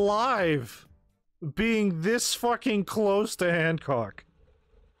alive being this fucking close to Hancock.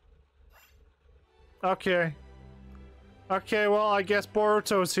 Okay. Okay, well, I guess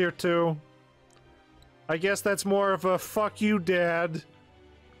Boruto's here too. I guess that's more of a fuck you, Dad.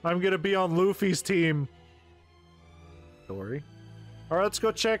 I'm gonna be on Luffy's team. Story. Alright, let's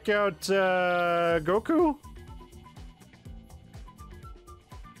go check out Goku.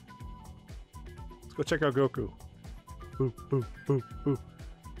 Let's go check out Goku. Boo, boo, boo, boo.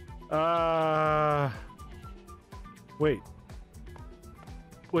 Wait.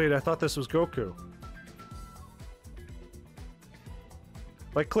 Wait, I thought this was Goku.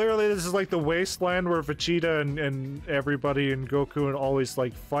 Like, clearly this is like the wasteland where Vegeta and everybody and Goku and always,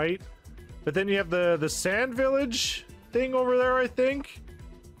 like, fight. But then you have the Sand Village thing over there, I think.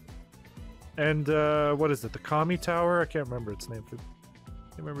 And, what is it? The Kami Tower? I can't remember its name. I can't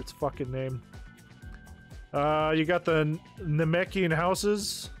remember its fucking name. You got the Namekian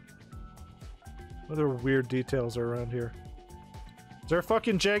houses. What other weird details are around here? Is there a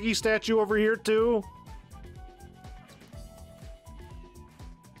fucking Jaggy statue over here, too?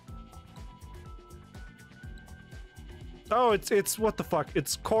 Oh, it's what the fuck?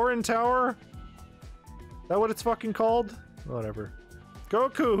 It's Korin Tower? Is that what it's fucking called? Whatever.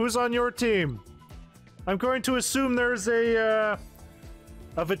 Goku, who's on your team? I'm going to assume there's a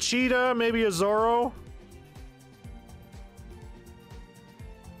Vegeta, maybe a Zoro.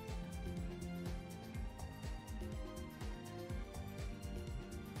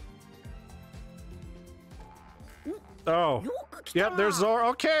 Oh. Yep, there's Zoro.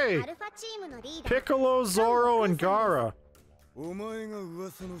 Okay. Piccolo, Zoro, and Gaara.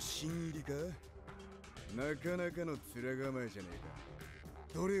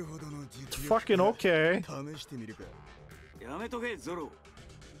 It's fucking okay.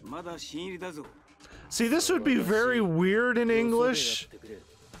 See, this would be very weird in English.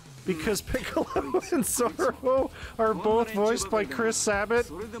 Because Piccolo and Zoro are both voiced by Chris Sabat.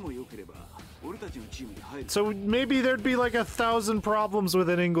 So maybe there'd be like 1,000 problems with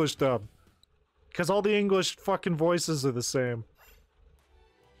an English dub. Because all the English fucking voices are the same.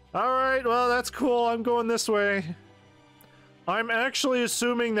 Alright, well that's cool, I'm going this way. I'm actually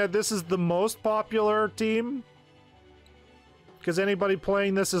assuming that this is the most popular team. Because anybody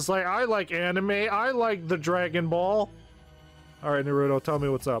playing this is like, I like anime, I like the Dragon Ball. Alright, Naruto, tell me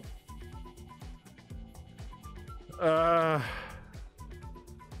what's up.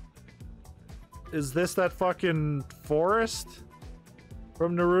 Is this that fucking forest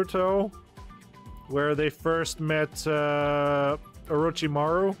from Naruto? Where they first met,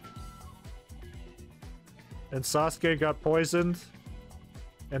 Orochimaru? And Sasuke got poisoned?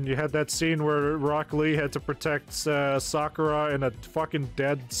 And you had that scene where Rock Lee had to protect, Sakura and a fucking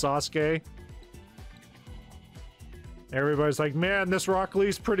dead Sasuke? Everybody's like, man, this Rock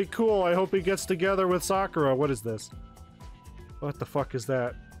Lee's pretty cool. I hope he gets together with Sakura. What is this? What the fuck is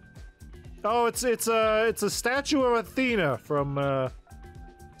that? Oh, it's a statue of Athena from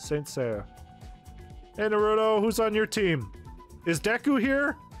Saint Seiya. Hey Naruto, who's on your team? Is Deku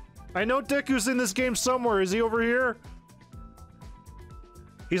here? I know Deku's in this game somewhere. Is he over here?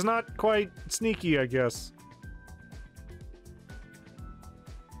 He's not quite sneaky, I guess.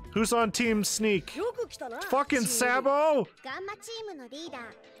 Who's on Team Sneak? Fucking Sabo!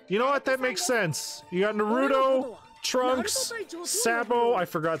 You know what? That makes sense. You got Naruto, Trunks, Sabo. I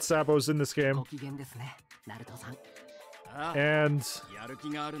forgot Sabo's in this game. And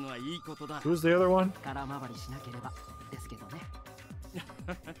who's the other one?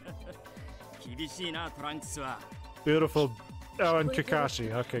 Beautiful. Oh, and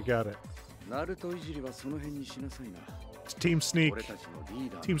Kakashi. Okay, got it. Team Sneak.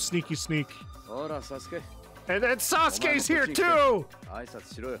 Team Sneaky Sneak. And Sasuke's here too!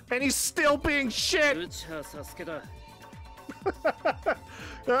 And he's still being shit!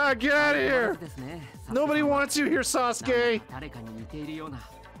 Ah, get out of here! Nobody wants you here, Sasuke!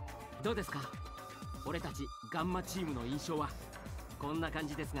 どうですか俺たちガンマチームの印象はこんな感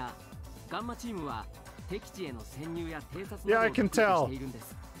じですがガンマチームは敵地への潜入や偵察などをしているんで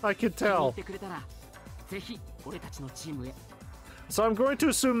す I can tell. So I'm going to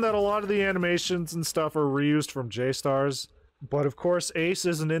assume that a lot of the animations and stuff are reused from J-Stars. But of course Ace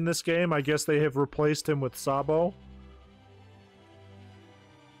isn't in this game. I guess they have replaced him with Sabo.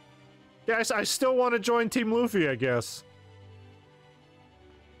 Yeah, I still want to join Team Luffy, I guess.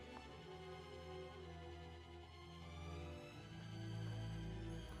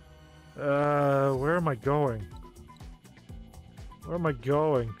 Where am I going? Where am I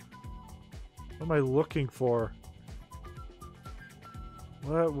going? What am I looking for?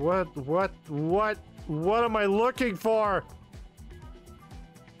 What am I looking for?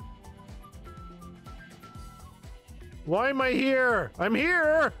 Why am I here? I'm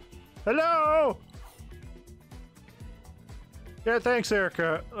here! Hello! Yeah, thanks,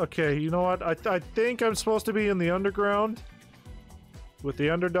 Erica. Okay, you know what? I think I'm supposed to be in the underground with the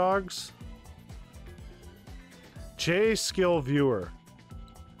underdogs. J skill viewer.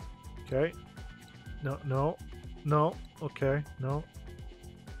 Okay. No. Okay, no.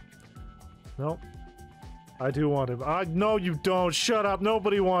 No. I do want him. No, you don't. Shut up.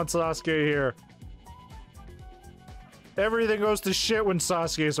 Nobody wants Sasuke here. Everything goes to shit when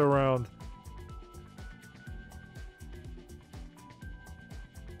Sasuke's around.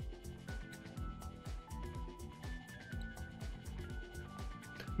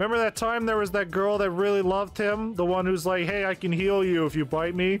 Remember that time there was that girl that really loved him? The one who's like, hey, I can heal you if you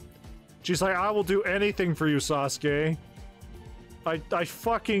bite me? She's like, I will do anything for you, Sasuke. I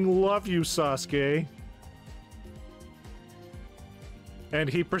fucking love you, Sasuke. And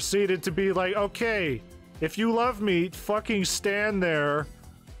he proceeded to be like, okay, if you love me, fucking stand there.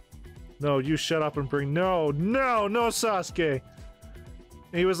 No, you shut up and bring... No, Sasuke.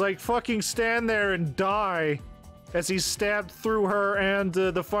 And he was like, fucking stand there and die as he stabbed through her and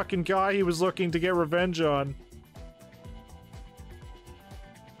the fucking guy he was looking to get revenge on.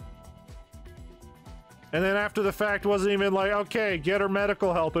 And then after the fact wasn't even like, okay, get her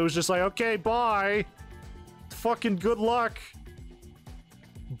medical help. It was just like, okay, bye. Fucking good luck.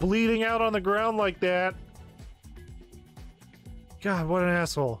 Bleeding out on the ground like that. God, what an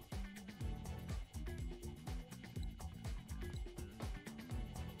asshole.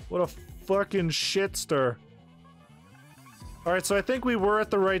 What a fucking shitster. Alright, so I think we were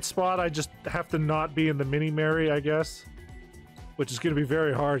at the right spot. I just have to not be in the mini-Mary, I guess. Which is going to be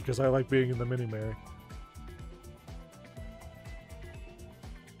very hard because I like being in the mini-Mary.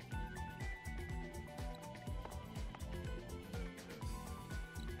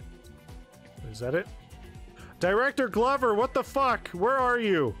 Is that it? Director Glover, what the fuck? Where are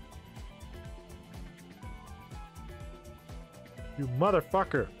you? You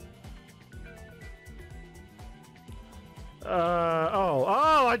motherfucker.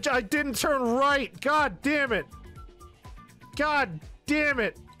 I didn't turn right. God damn it. God damn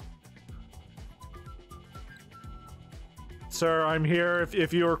it. Sir, I'm here.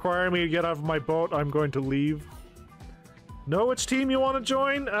 If you require me to get off my boat, I'm going to leave. Know which team you want to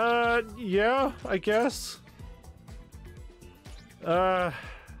join? Yeah, I guess.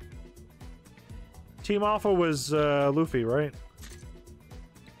 Team Alpha was Luffy, right?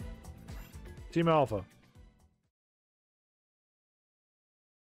 Team Alpha.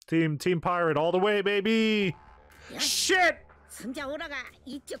 Team Pirate all the way, baby! Shit!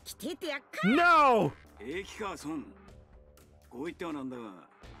 No!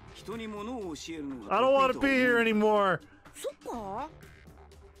 I don't want to be here anymore.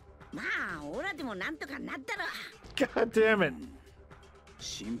 God damn it.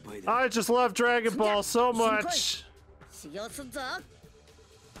 I just love Dragon Ball so much. I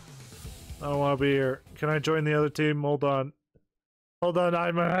don't want to be here. Can I join the other team? Hold on. Hold on.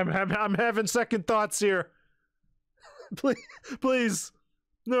 I'm having second thoughts here. Please.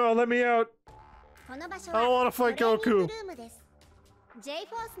 No, let me out. I don't want to fight Goku.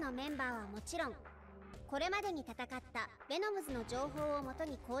 J-Force のメンバーはもちろん、これまでに戦ったベノムズの情報をもと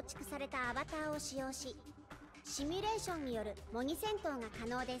に構築されたアバターを使用し、シミュレーションによる模擬戦闘が可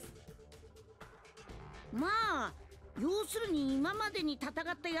能です。まあ、要するに今までに戦っ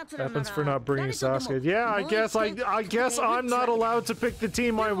た奴らなら Happens for not bringing Sasuke. Yeah, I guess I'm not allowed to pick the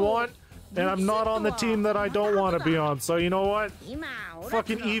team I want, and I'm not on the team that I don't want to be on. So you know what?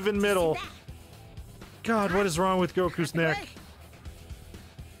 Fucking even middle. God, what is wrong with Goku's neck?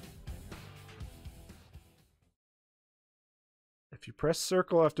 If you press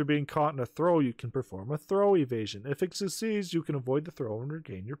circle after being caught in a throw, you can perform a throw evasion. If it succeeds, you can avoid the throw and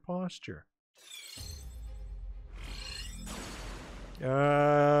regain your posture.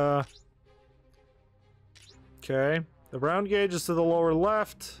 Okay. The round gauge is to the lower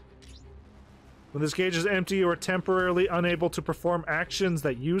left. When this gauge is empty, you are temporarily unable to perform actions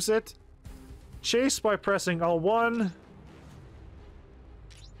that use it. Chase by pressing L1.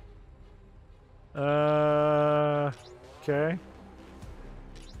 Okay.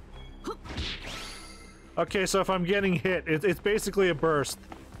 Okay, so if I'm getting hit, it's basically a burst.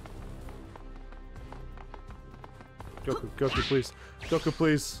 Goku, please. Goku,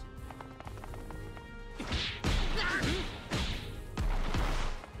 please.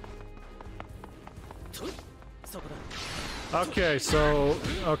 Okay, so...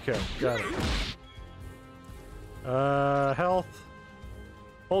 Okay, got it. Health.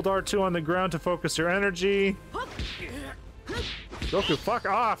 Hold R2 on the ground to focus your energy. Goku, fuck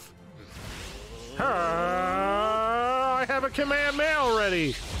off! I have a Kamehameha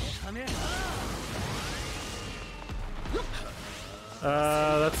already!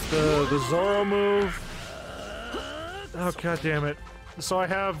 That's the Zoro move. Oh, god damn it. So I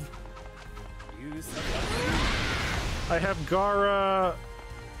have Gaara,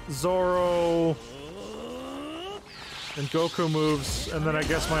 Zoro, and Goku moves, and then I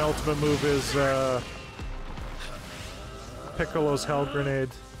guess my ultimate move is Piccolo's Hell Grenade.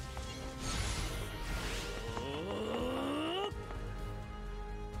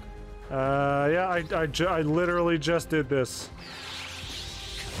 Yeah, I literally just did this.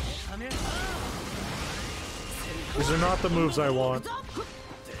 These are not the moves I want.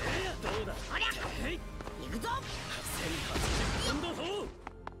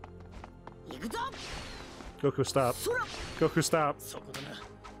 Goku, stop. Goku, stop.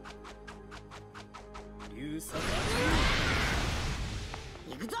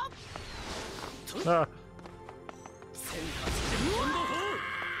 Ah.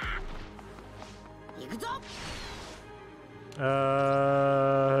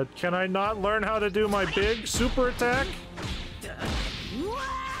 Can I not learn how to do my big super attack?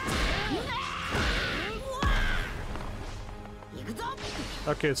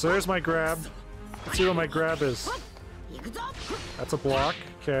 Okay, so there's my grab. Let's see what my grab is. That's a block,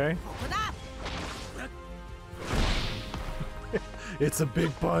 okay. It's a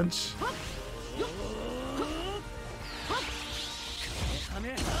big punch.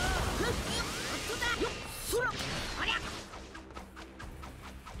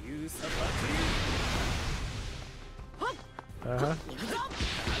 Uh-huh.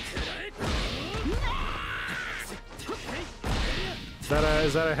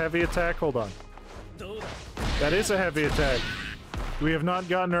 Is that a heavy attack? Hold on. That is a heavy attack. We have not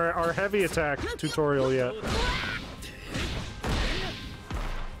gotten our heavy attack tutorial yet.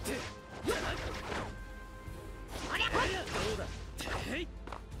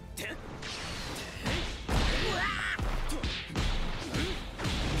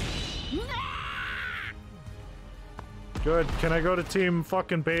 Good. Can I go to team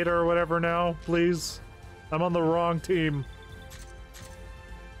fucking beta or whatever now, please? I'm on the wrong team.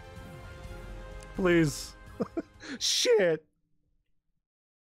 Please. Shit.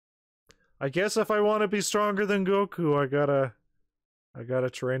 I guess if I want to be stronger than Goku, I gotta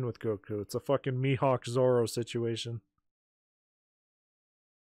train with Goku. It's a fucking Mihawk Zoro situation.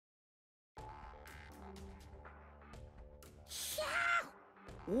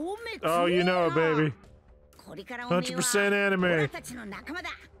 Oh, you know it, baby. 100% anime.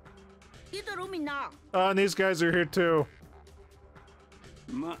 Oh, and these guys are here too.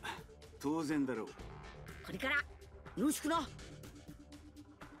 これからよろしくな。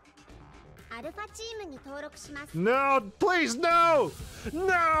アルファチームに登録します。No, please, no!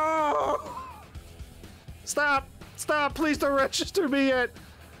 No! Stop! Stop! Please don't register me yet!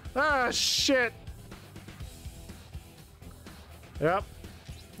 Ah, shit! Yep.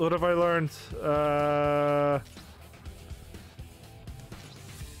 What have I learned?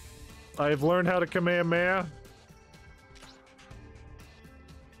 I've learned how to Kamehameha.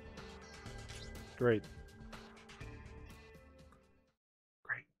 Great.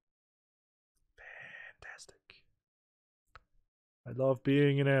 Great. Fantastic. I love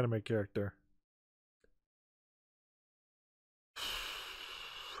being an anime character.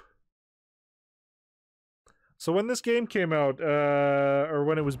 So when this game came out, or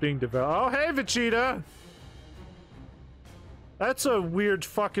when it was being developed... Oh, hey, Vegeta! That's a weird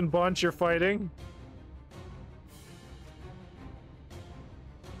fucking bunch you're fighting.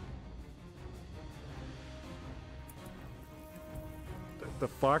 The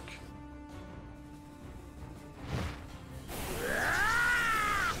fuck?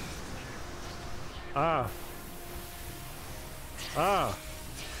 Ah. Ah.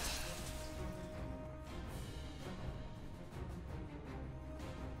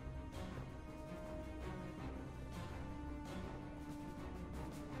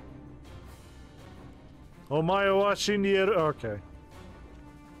 Omae wa shinnieru. Okay.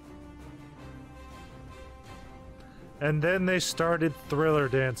 And then they started thriller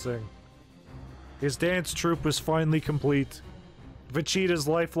dancing. His dance troupe was finally complete. Vegeta's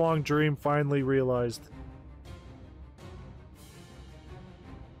lifelong dream finally realized.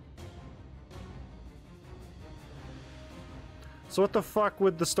 So what the fuck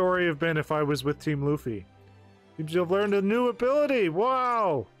would the story have been if I was with Team Luffy? You've learned a new ability!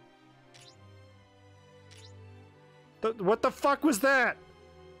 Wow! What the fuck was that?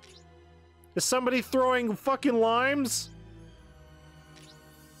 Is somebody throwing fucking limes?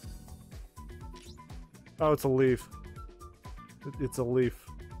 Oh, it's a leaf. It's a leaf.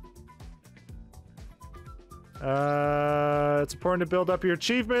 It's important to build up your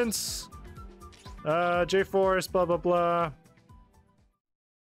achievements. J-Force, blah blah blah.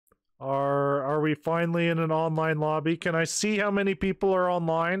 Are we finally in an online lobby? Can I see how many people are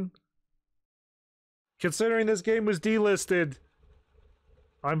online? Considering this game was delisted,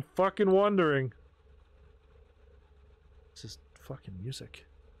 I'm fucking wondering. This is fucking music.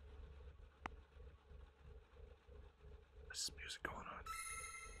 This is music going on.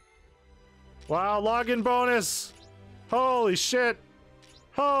 Wow, login bonus! Holy shit!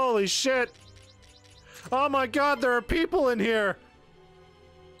 Holy shit! Oh my god, there are people in here!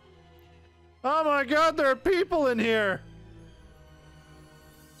 Oh my god, there are people in here!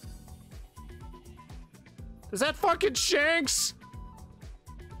 Is that fucking Shanks?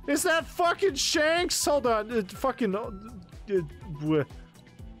 Is that fucking Shanks? Hold on, is that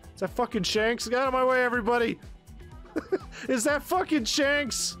fucking Shanks? Get out of my way, everybody! Is that fucking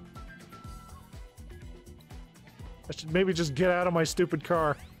Shanks? I should maybe just get out of my stupid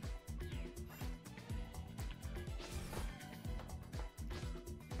car.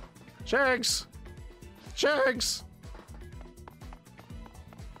 Shanks! Shanks!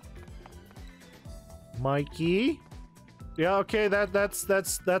 Mikey? Yeah, okay, that's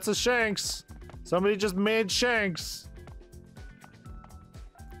a Shanks. Somebody just made Shanks.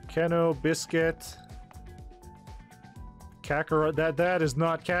 Keno, Biscuit. Kakarot, that is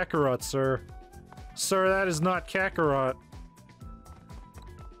not Kakarot, sir. Sir, that is not Kakarot.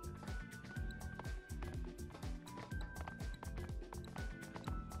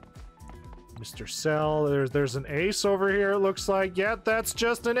 Mr. Cell, there's an ace over here, it looks like. Yeah, that's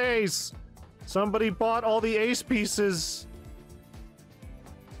just an ace. Somebody bought all the ace pieces.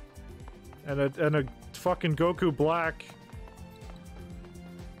 And a fucking Goku Black.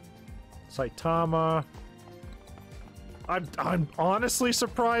 Saitama. I'm honestly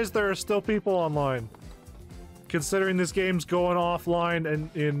surprised there are still people online. Considering this game's going offline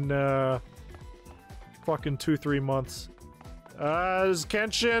in fucking 2-3 months. There's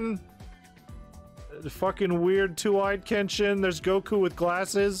Kenshin. The fucking weird two-eyed Kenshin. There's Goku with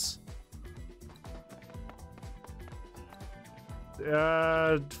glasses.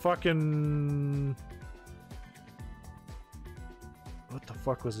 Fucking... What the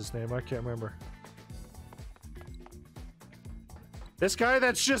fuck was his name? I can't remember. This guy,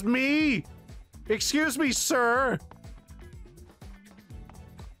 that's just me! Excuse me, sir!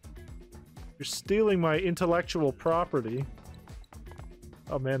 You're stealing my intellectual property.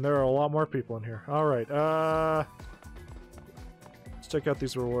 Oh man, there are a lot more people in here. Alright, let's check out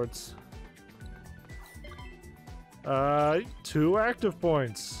these rewards. 2 active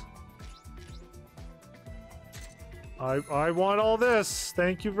points. I want all this.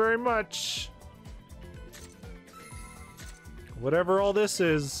 Thank you very much. Whatever all this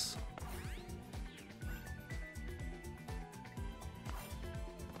is.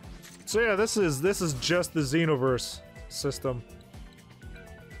 So yeah, this is just the Xenoverse system.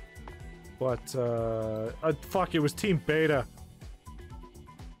 But fuck, it was Team Beta.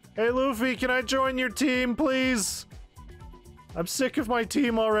 Hey Luffy, can I join your team, please? I'm sick of my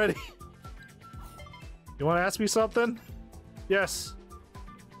team already. You want to ask me something? Yes.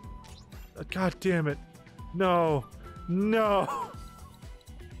 God damn it. No. No.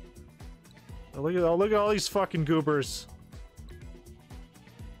 Look at all these fucking goobers.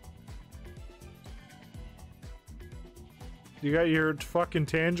 You got your fucking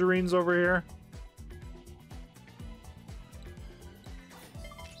tangerines over here?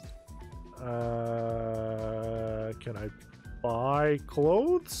 Can I buy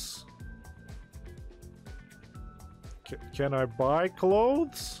clothes? Can I buy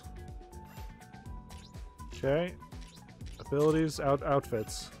clothes? Okay. Abilities,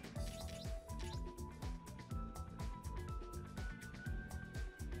 outfits.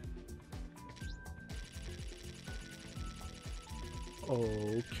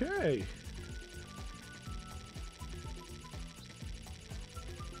 Okay.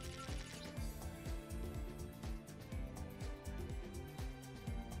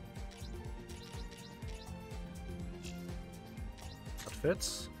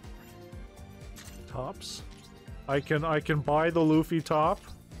 Outfits. Tops. I can buy the Luffy top.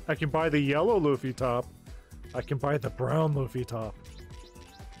 I can buy the yellow Luffy top. I can buy the brown Luffy top.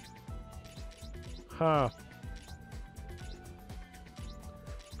 Huh.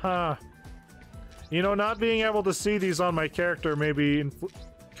 Huh. You know, not being able to see these on my character maybe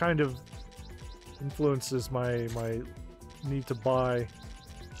kind of influences my need to buy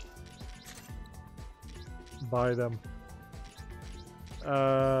them.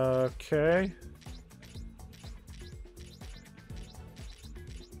 Okay.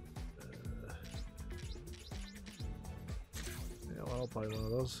 Yeah, well, I'll buy one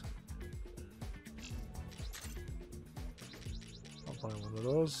of those. I'll buy one of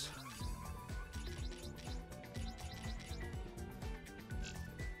those.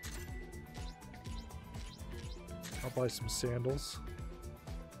 I'll buy some sandals.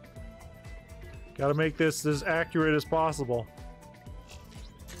 Gotta make this as accurate as possible.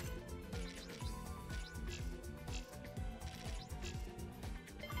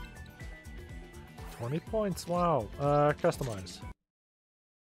 $20, wow. Customize.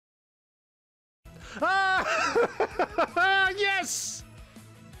 Ah! Yes!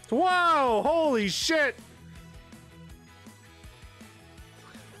 Wow! Holy shit!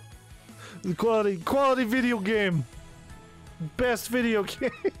 Quality video game. Best video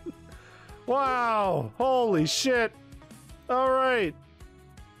game. Wow! Holy shit! All right.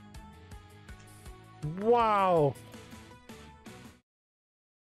 Wow.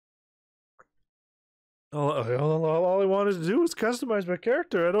 All I wanted to do was customize my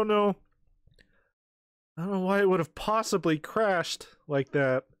character. I don't know why it would have possibly crashed like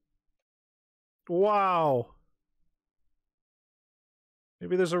that. Wow.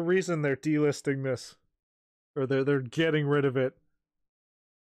 Maybe there's a reason they're delisting this. Or they're getting rid of it.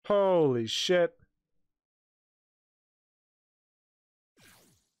 Holy shit.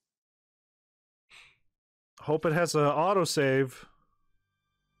 Hope it has an autosave.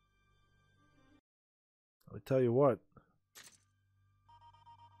 I'll tell you what.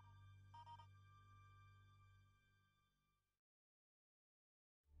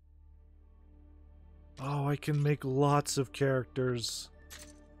 Oh, I can make lots of characters.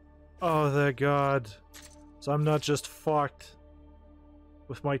 Oh, thank God. So I'm not just fucked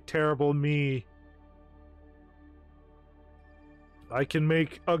with my terrible me. I can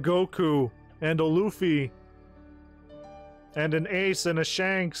make a Goku and a Luffy and an Ace and a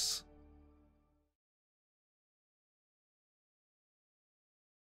Shanks.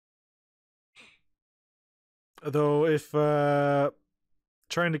 Though if trying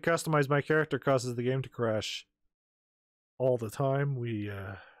to customize my character causes the game to crash all the time, we might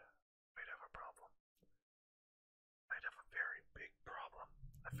have a problem. Might have a very big problem.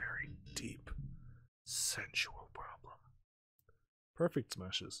 A very deep, sensual problem. Perfect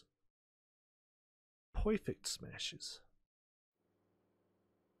smashes. Perfect smashes.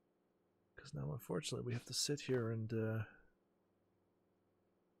 Because now, unfortunately, we have to sit here and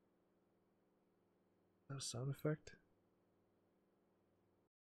that a sound effect?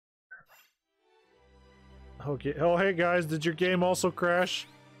 Okay. Oh, hey guys, did your game also crash?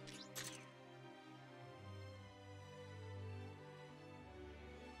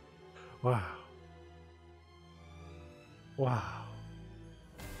 Wow. Wow.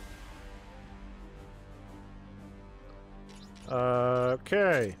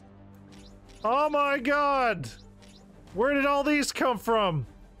 Okay. Oh my god! Where did all these come from?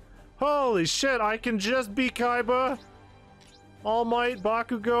 Holy shit, I can just be Kaiba? All Might,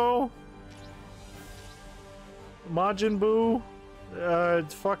 Bakugo? Majin Buu?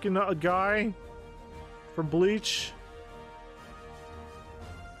 Fucking guy from Bleach?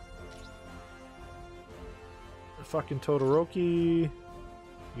 Fucking Todoroki.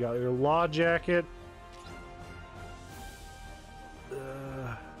 You got your Law Jacket.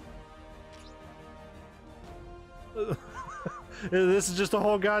 This is just a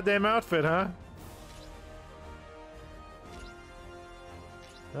whole goddamn outfit, huh?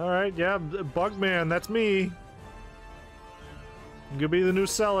 Alright, yeah, Bugman, that's me. I'm gonna be the new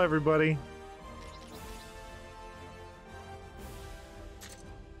Cell, everybody.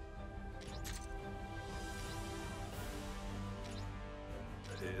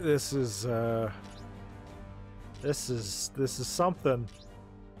 This is something.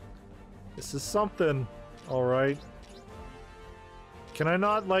 This is something. All right. Can I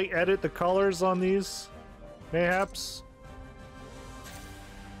not, like, edit the colors on these? Mayhaps?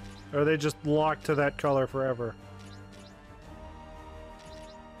 Or are they just locked to that color forever?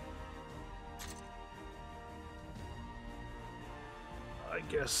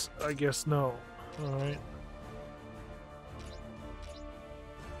 I guess no. All right.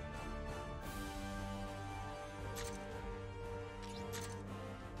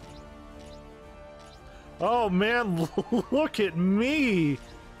 Oh man, look at me!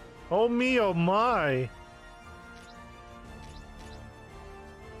 Oh me, oh my!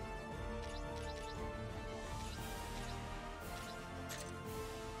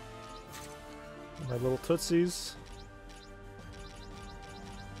 My little tootsies.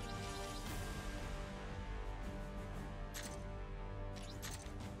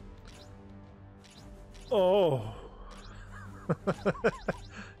 Oh.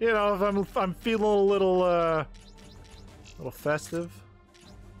 You know, if I'm feeling a little festive.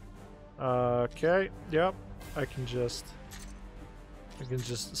 Okay, yep. I can just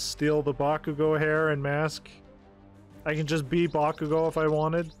steal the Bakugo hair and mask. I can just be Bakugo if I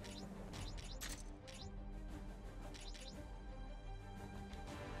wanted.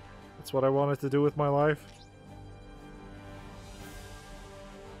 That's what I wanted to do with my life.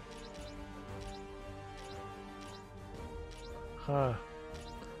 Huh.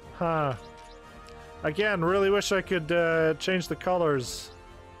 Huh. Again, really wish I could change the colors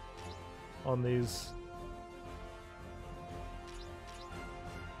on these.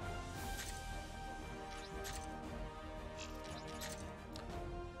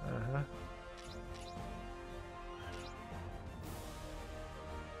 Uh-huh.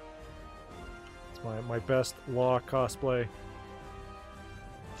 It's my best Law cosplay.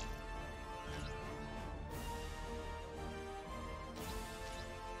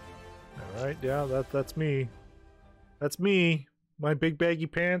 Alright, yeah, that's me. That's me. My big baggy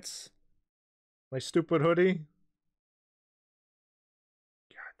pants. My stupid hoodie.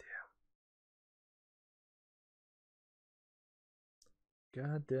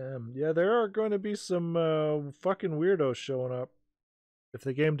 Goddamn. Yeah, there are going to be some fucking weirdos showing up. If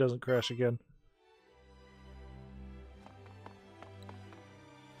the game doesn't crash again.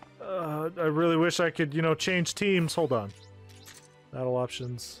 I really wish I could, you know, change teams. Hold on. Battle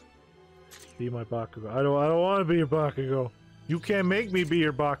options. Be my Bakugo. I don't want to be your Bakugo. You can't make me be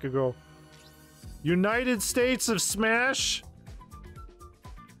your Bakugo. United States of Smash?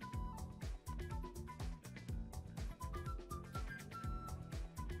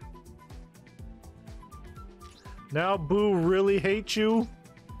 Now Boo really hates you?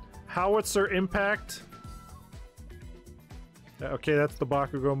 Howitzer Impact? Okay, that's the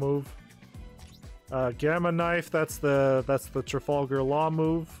Bakugo move. Gamma Knife, that's the Trafalgar Law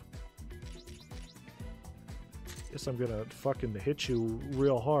move. Guess I'm gonna fucking hit you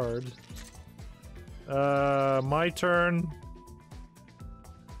real hard. My turn.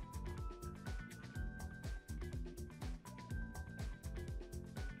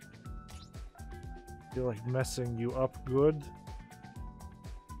 Feel like messing you up good.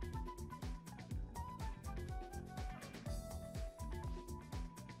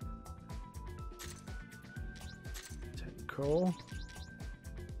 Tenko.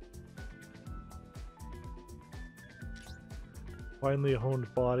 Finely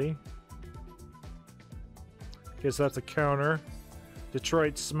honed body. Okay, so that's a counter.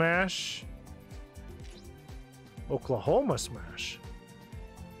 Detroit Smash. Oklahoma Smash.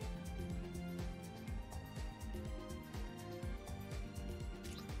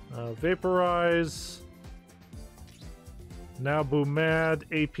 Vaporize. Now Boom Mad.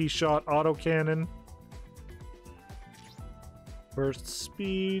 AP Shot Autocannon. Burst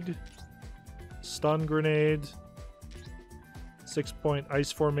Speed. Stun Grenade. 6-point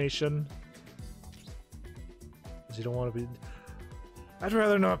Ice Formation. Because you don't want to be... I'd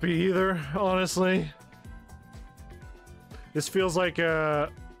rather not be either, honestly. This feels like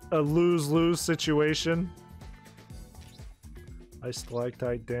a lose-lose situation. Ice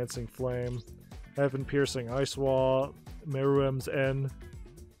Stalactite, Dancing Flame, Heaven Piercing Ice Wall, Meruem's N,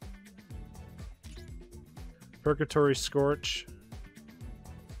 Purgatory Scorch,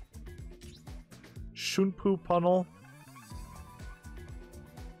 Shunpu Punnel,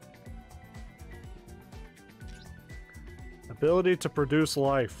 ability to produce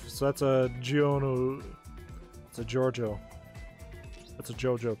life. So that's a Gionu. It's a Giorgio. That's a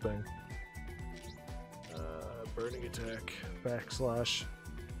JoJo thing. Burning attack. Backslash.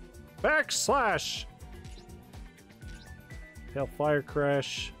 Backslash! Hellfire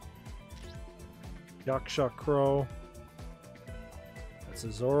Crash. Yaksha Crow. That's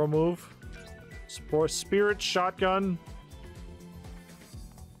a Zoro move. Spirit Shotgun.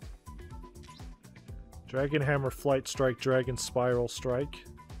 Dragon Hammer Flight Strike. Dragon Spiral Strike.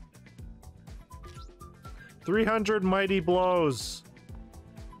 300 Mighty Blows.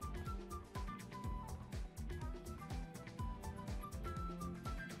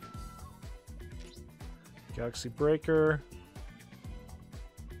 Galaxy Breaker.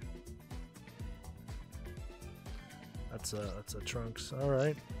 That's a Trunks. All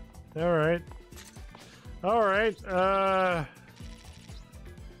right. All right. All right.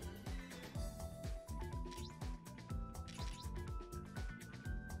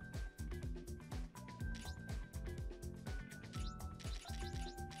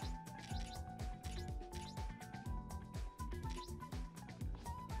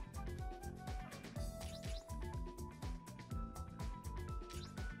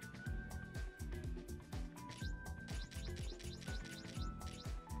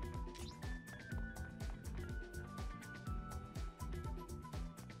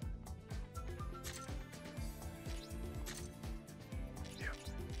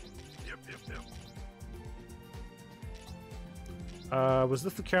 Was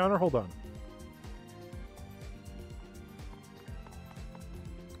this the counter? Hold on.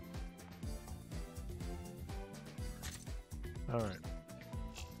 Alright.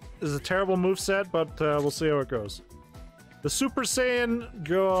 This is a terrible moveset, but we'll see how it goes. The Super Saiyan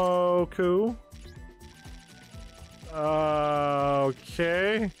Goku.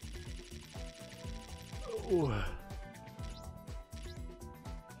 Okay. Ooh.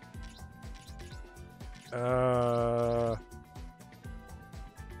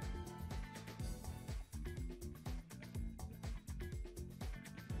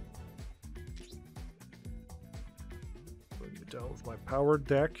 Bring it down with my powered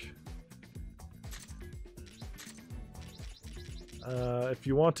deck. If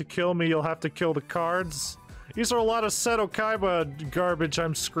you want to kill me, you'll have to kill the cards. These are a lot of Seto Kaiba garbage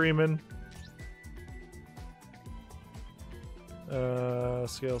I'm screaming.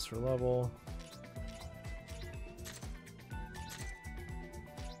 Scales for level.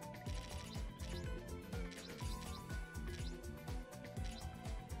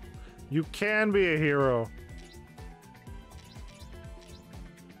 You can be a hero.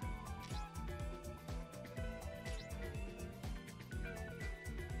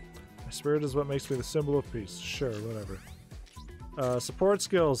 My spirit is what makes me the symbol of peace. Sure, whatever. Support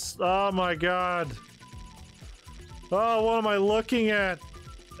skills. Oh my god. Oh, what am I looking at?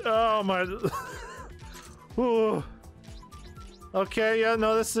 Oh my. Ooh. Okay, yeah,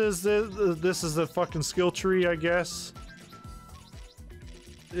 no, this is the fucking skill tree, I guess.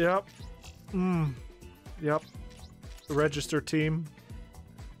 Yep. Yep. Register team.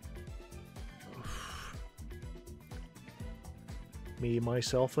 Me,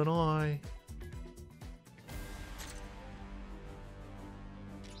 myself, and I.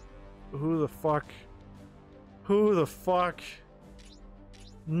 Who the fuck? Who the fuck?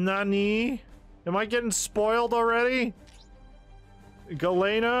 Nani? Am I getting spoiled already?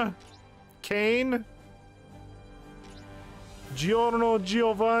 Galena? Kane? Giorno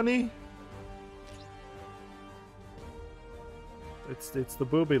Giovanni? It's the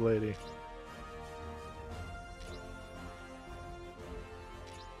booby lady.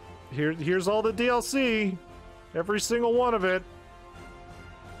 Here's all the DLC. Every single one of it.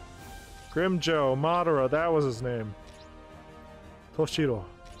 Grimjo, Madara, that was his name. Toshiro.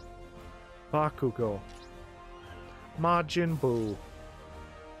 Bakugo. Majin Buu.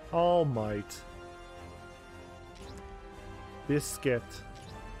 All Might. Biscuit.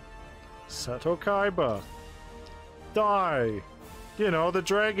 Seto Kaiba. Dai. You know, the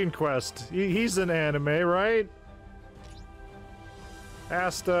Dragon Quest. He's an anime, right?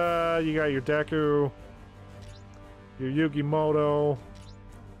 Asta, you got your Deku. Your Yugimoto.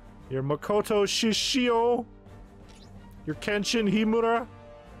 Your Makoto Shishio. Your Kenshin Himura.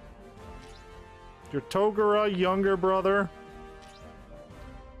 Your Togura, younger brother.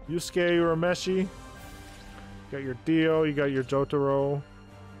 Yusuke Urameshi. You got your Dio, you got your Jotaro.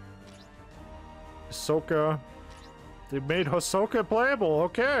 Hisoka. They made Hisoka playable,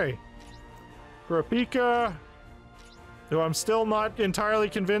 okay. Kurapika, who I'm still not entirely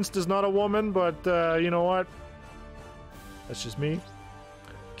convinced is not a woman, but you know what? That's just me.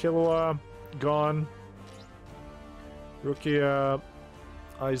 Killua, gone. Rukia,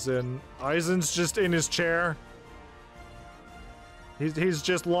 Aizen. Aizen's just in his chair. He's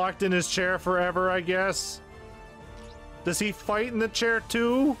just locked in his chair forever, I guess. Does he fight in the chair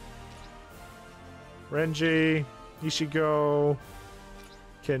too? Renji, Ishigo,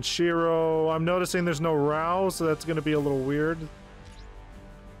 Kenshiro. I'm noticing there's no Rao, so that's going to be a little weird.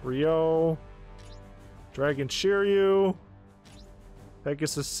 Ryo, Dragon Shiryu,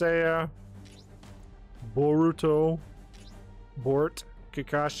 Pegasus Seiya, Boruto, Bort,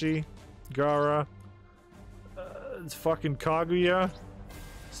 Kakashi, Gaara, it's fucking Kaguya,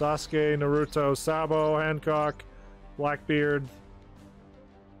 Sasuke, Naruto, Sabo, Hancock, Blackbeard.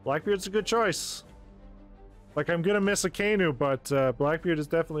 Blackbeard's a good choice. Like, I'm gonna miss Akainu, but Blackbeard is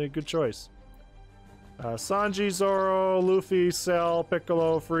definitely a good choice. Sanji, Zoro, Luffy, Cell,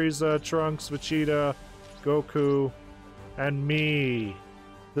 Piccolo, Frieza, Trunks, Vegeta, Goku, and me.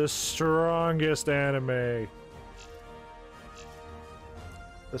 The strongest anime.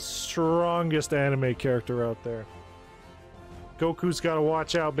 The strongest anime character out there. Goku's gotta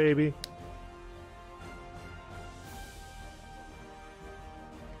watch out, baby.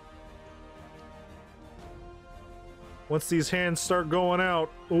 Once these hands start going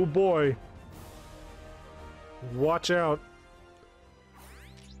out, oh boy. Watch out.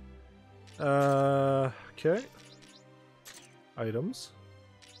 Okay. Items.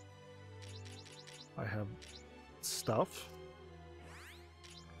 I have stuff.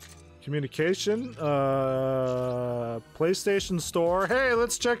 Communication. PlayStation Store. Hey,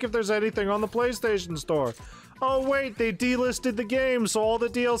 let's check if there's anything on the PlayStation Store. Oh wait, they delisted the game, so all the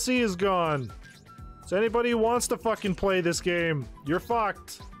DLC is gone. So anybody who wants to fucking play this game, you're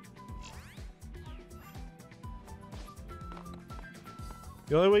fucked.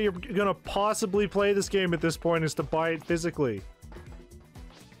 The only way you're gonna possibly play this game at this point is to buy it physically.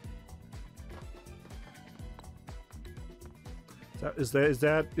 Is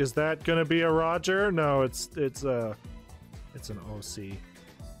that gonna be a Roger? No, it's an OC.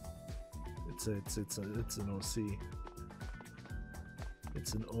 It's an OC.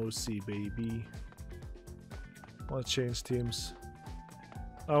 It's an OC, baby. I want to change teams.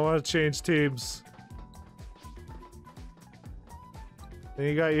 I want to change teams. Then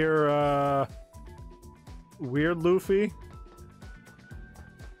you got your weird Luffy.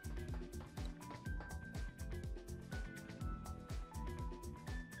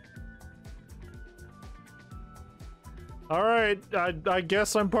 Alright, I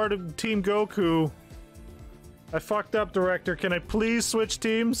guess I'm part of Team Goku. I fucked up, director. Can I please switch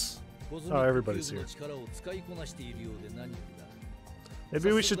teams? Oh, everybody's here.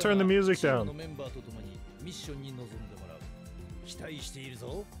 Maybe we should turn the music down.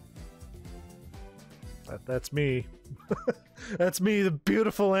 That's me. That's me, the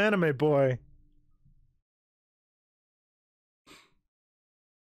beautiful anime boy.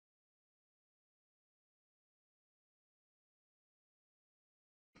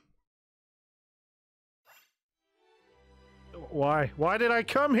 Why? Why did I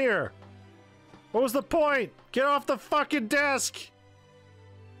come here? What was the point? Get off the fucking desk!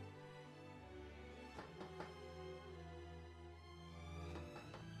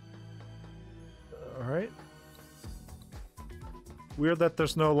 Alright. Weird that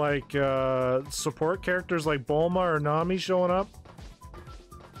there's no, like, support characters like Bulma or Nami showing up.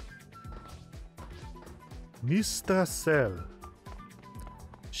 Mr. Cell.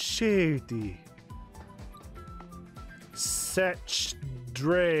 Shady. Setch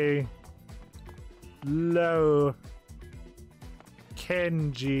Dre. Low.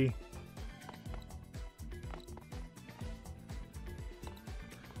 Kenji.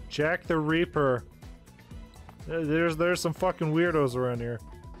 Jack the Reaper. There's some fucking weirdos around here.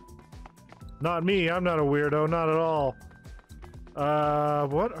 Not me, I'm not a weirdo, not at all.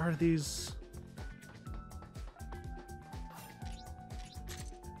 What are these?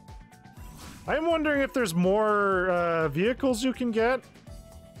 I'm wondering if there's more vehicles you can get.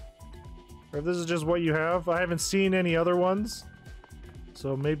 Or if this is just what you have. I haven't seen any other ones.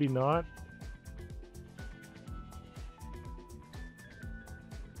 So maybe not.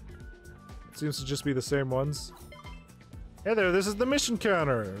 It seems to just be the same ones. Hey there, this is the mission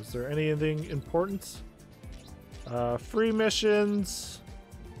counter. Is there anything important? Free missions.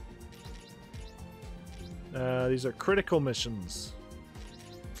 These are critical missions.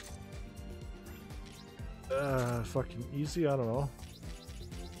 Fucking easy, I don't know.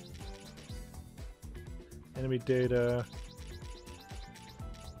 Enemy data.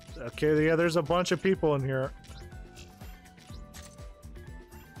 Okay, yeah, there's a bunch of people in here.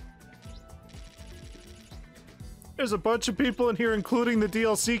 There's a bunch of people in here, including the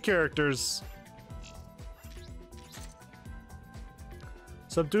DLC characters.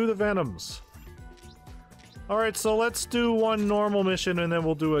 Subdue the Venoms. Alright, so let's do one normal mission and then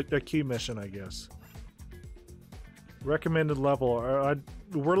we'll do a key mission, I guess. Recommended level.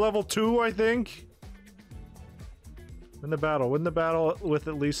 We're level 2, I think. Win the battle. Win the battle with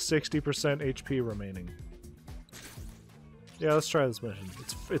at least 60% HP remaining. Yeah, let's try this mission.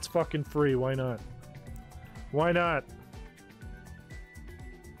 It's fucking free. Why not? Why not?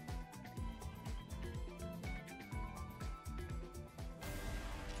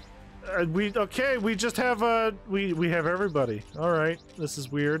 We just have we have everybody. All right, this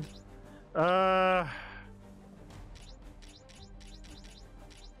is weird.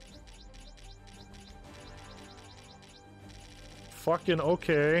 Fucking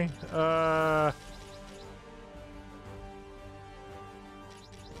okay. I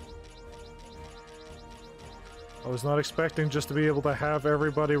was not expecting just to be able to have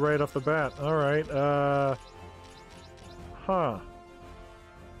everybody right off the bat. All right. Huh.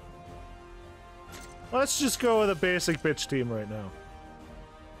 Let's just go with a basic bitch team right now.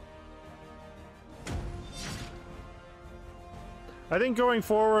 I think going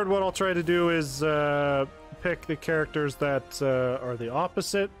forward, what I'll try to do is pick the characters that are the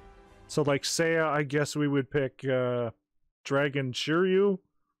opposite. So, like Seiya, I guess we would pick Dragon Shiryu.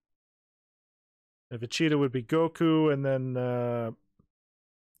 And Vegeta would be Goku, and then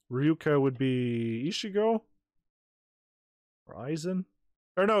Ryuka would be Ishigo? Or Aizen?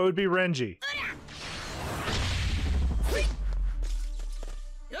 Or no, it would be Renji.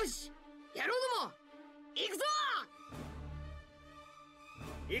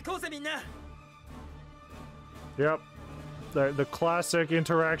 Yep. The classic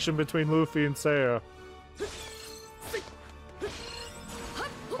interaction between Luffy and Seiya.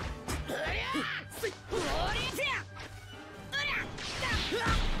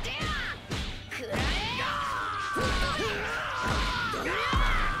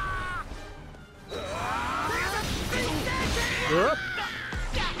 Yep.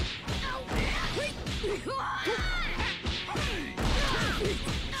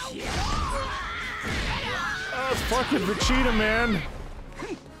 Oh, it's fucking Vegeta, man.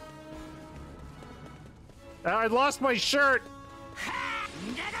 I lost my shirt.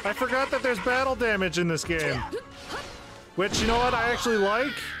 I forgot that there's battle damage in this game. Which, you know what, I actually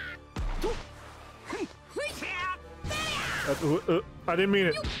like. I didn't mean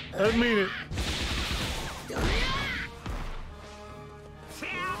it. I didn't mean it.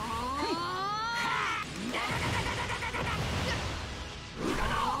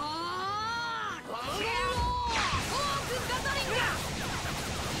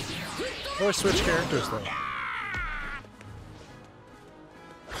 How do I switch characters, though?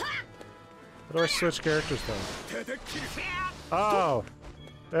 How do I switch characters, though? Oh!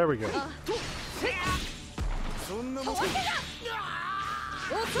 There we go.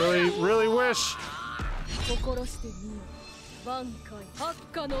 Really wish! Bankai.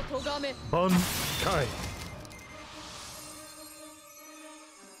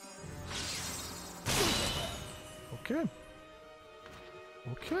 Okay.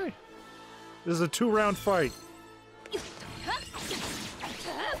 Okay. This is a 2-round fight.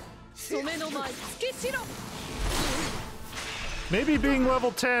 Maybe being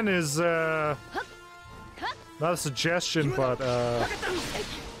level 10 is not a suggestion, but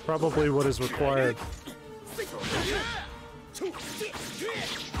probably what is required.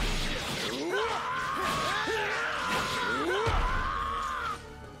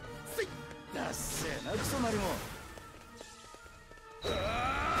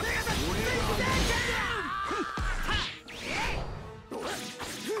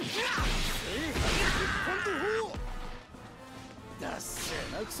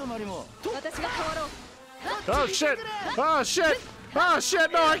 Oh shit! Oh shit! Oh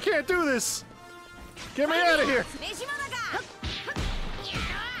shit! No, I can't do this! Get me out of here!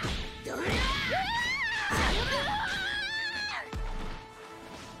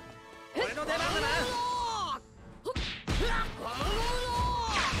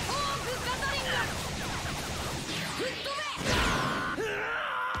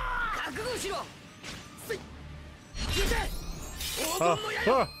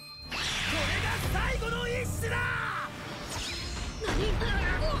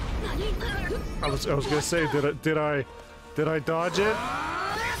 I was gonna say, did I dodge it?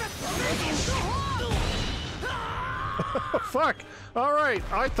 Fuck! Alright,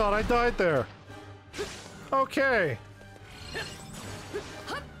 I thought I died there. Okay.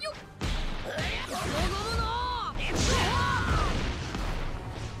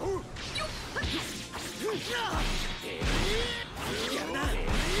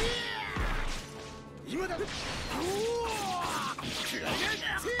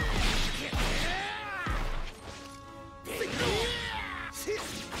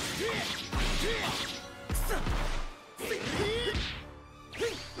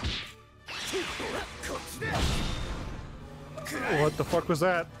 What the fuck was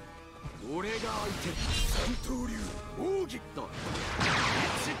that?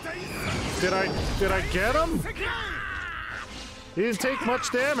 Did I get him? He didn't take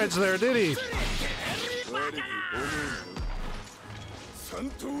much damage there, did he?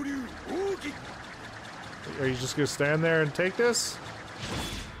 Are you just gonna stand there and take this?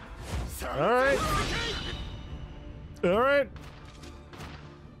 Alright. Alright.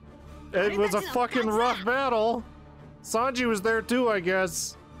 It was a fucking rough battle. Sanji was there too, I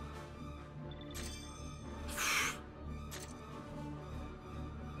guess.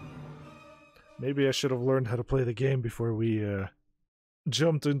 Maybe I should have learned how to play the game before we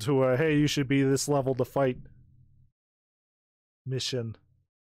jumped into a, hey, you should be this level to fight mission.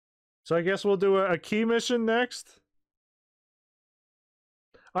 So I guess we'll do a key mission next.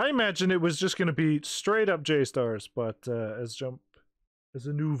 I imagine it was just going to be straight up J-Stars, but as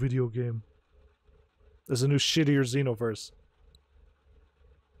a new video game. As a new shittier Xenoverse.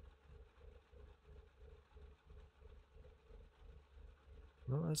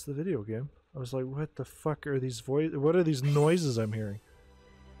 Well, that's the video game. I was like, what the fuck are these what are these noises I'm hearing?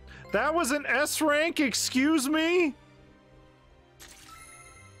 That was an S rank, excuse me?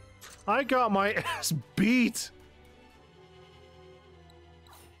 I got my ass beat.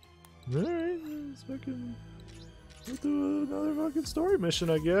 Alright, let's fucking... we'll do another fucking story mission,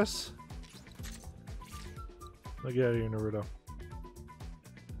 I guess. I'll get out of here, Naruto.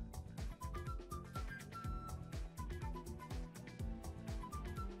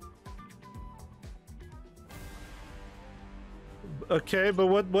 Okay, but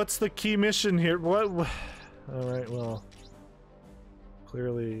what's the key mission here? What? Alright, well...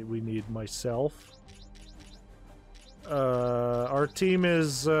 clearly we need myself. Our team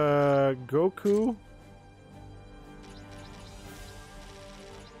is, Goku.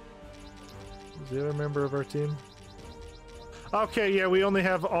 Is the other member of our team? Okay, yeah, we only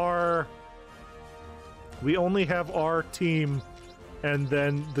have our team, and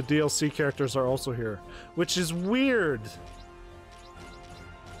then the DLC characters are also here, which is weird.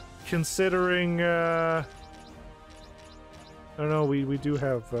 Considering, I don't know, we do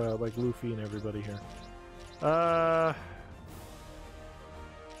have, like, Luffy and everybody here.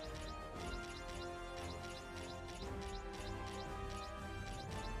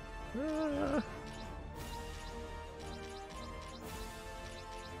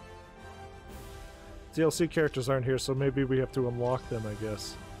 DLC characters aren't here, so maybe we have to unlock them, I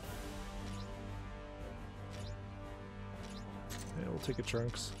guess. Yeah, we'll take a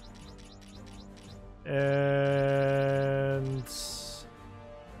Trunks. And...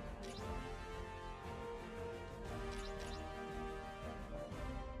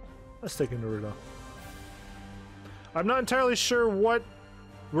 let's take a Naruto. I'm not entirely sure what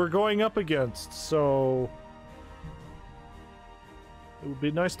we're going up against, so... it would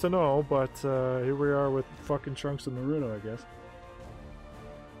be nice to know, but here we are with fucking Trunks and Naruto, I guess.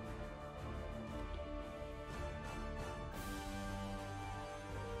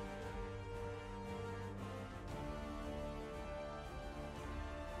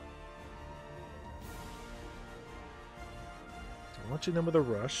 Launching them with a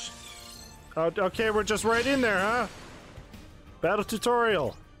rush. Oh, okay, we're just right in there, huh? Battle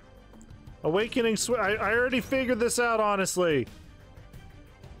tutorial. Awakening I already figured this out, honestly.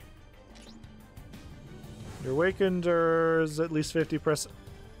 Your awakened is at least 50. Press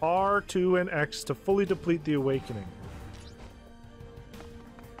R2 and X to fully deplete the awakening.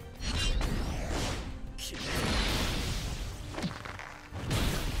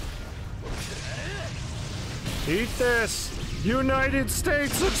 Eat this! United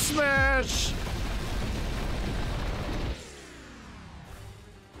States of Smash!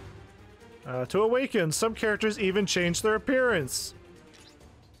 To awaken, some characters even change their appearance.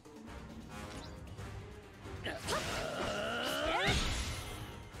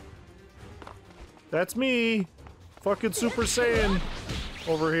 That's me, fucking Super Saiyan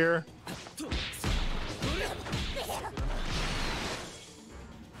over here.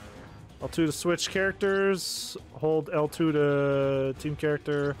 L2 to switch characters, hold L2 to team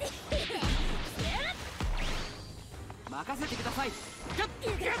character.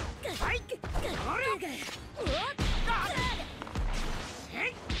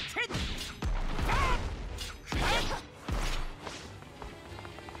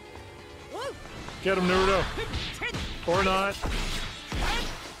 Get him, Naruto. Or not.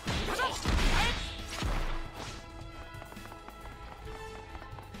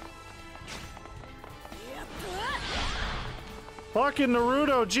 Fucking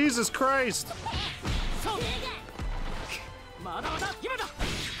Naruto, Jesus Christ!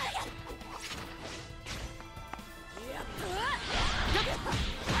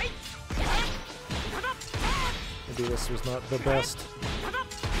 Maybe this was not the best.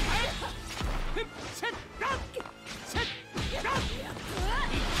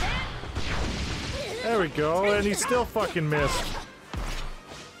 There we go, and he still fucking missed.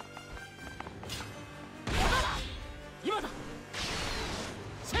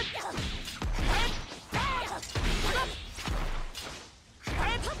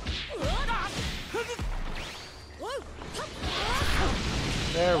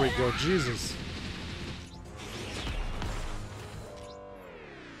 There we go, Jesus.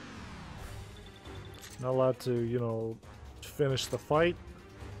 Not allowed to, you know, finish the fight.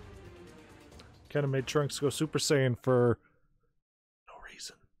 Kind of made Trunks go Super Saiyan for no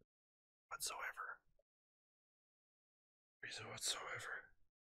reason whatsoever.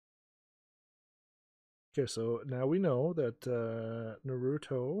 Okay, so now we know that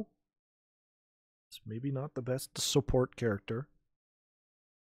Naruto is maybe not the best support character.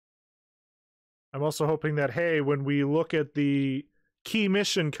 I'm also hoping that, hey, when we look at the key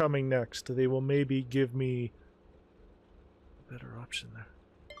mission coming next, they will maybe give me a better option there.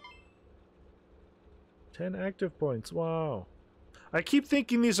 10 active points, wow. I keep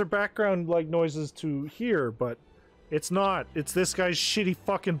thinking these are background like noises to hear, but it's not. It's this guy's shitty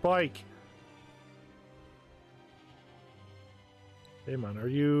fucking bike. Hey man, are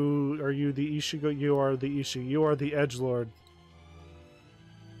you the Ishigo? You are the Ishi. You are the edgelord.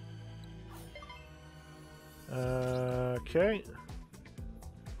 Okay.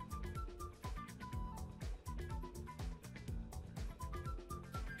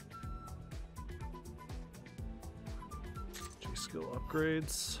 Skill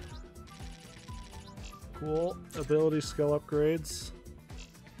upgrades. Cool. Ability skill upgrades.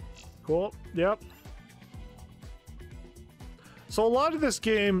 Cool. Yep. So a lot of this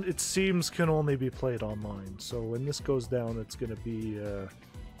game, it seems, can only be played online. So when this goes down, it's going to be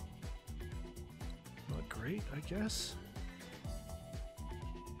not great, I guess.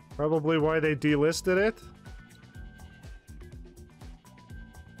 Probably why they delisted it.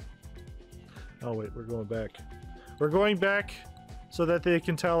 Oh wait, we're going back. We're going back so that they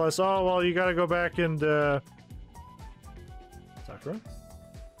can tell us, oh, well, you gotta go back and, Sakura?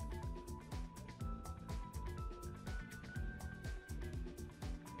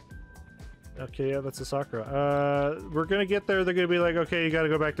 Okay, yeah, that's a Sakura. We're gonna get there, they're gonna be like, okay, you gotta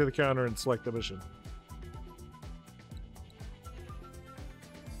go back to the counter and select the mission.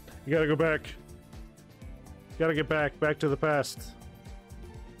 You gotta go back. You gotta get back to the past.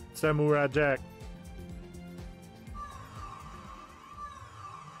 Samurai Jack.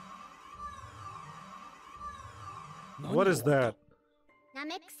 What is that? ナ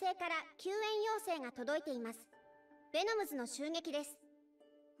メック星から救援要請が届いています。ベノムズの襲撃です。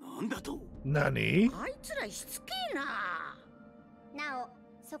なんだと？何？あいつらしつけえな。なお、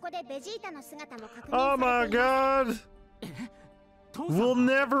そこでベジータの姿も確認 Oh さ my れています。 god! We'll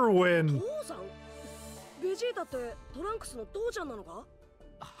never win! 父さん？ベジータってトランクスの父ちゃんなのか？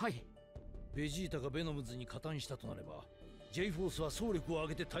はい。ベジータがベノムズに加担したとなれば、J フォースは総力を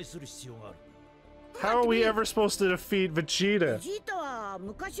挙げて対する必要がある。How are we ever supposed to defeat ベ Vegeta? ジータは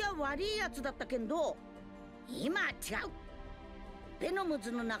昔は悪いやつだったけど、今は違う。ベノムズ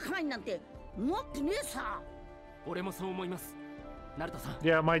の仲間になんて持ってねえさ。俺もそう思います。ナルトさん。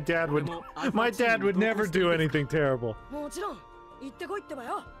Yeah, my dad would never do anything terrible. もちろん、行ってこいってば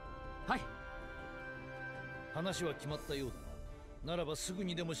よ。はい。話は決まったようだ。ならばすぐ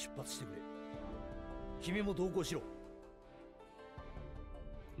にでも出発してくれ。君も同行しろ。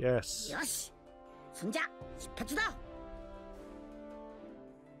Yes. よし。そんじゃ出発だ。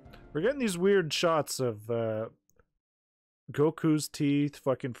We're getting these weird shots of Goku's teeth,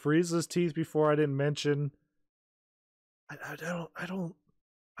 fucking Frieza's teeth before I didn't mention. I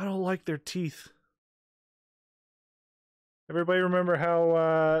don't like their teeth. Everybody remember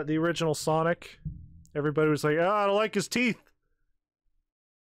how the original Sonic, everybody was like, "Oh, I don't like his teeth."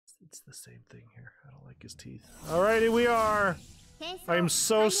 It's the same thing here. I don't like his teeth. Alrighty, we are. I'm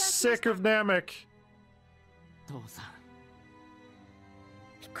so sick of Namek. 父さん。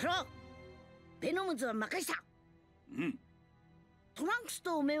ピッコロ、ベノムズは任した。うん。トランクス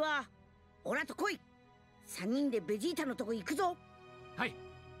とおめは、オラと来い。3人でベジータのとこ行くぞ。はい。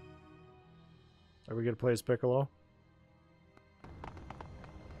Are we gonna play as Piccolo?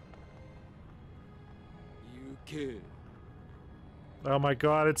 Oh my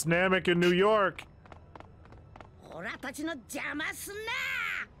god, it's Namek in New York! オラたちの邪魔すんな!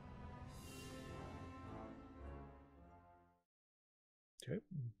 Okay.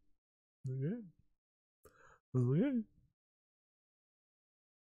 Okay. Okay.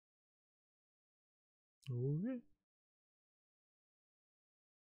 Okay.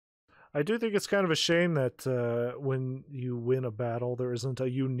 I do think it's kind of a shame that when you win a battle, there isn't a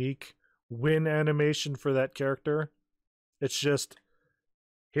unique win animation for that character. It's just,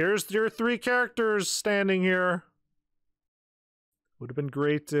 here's your 3 characters standing here. Would have been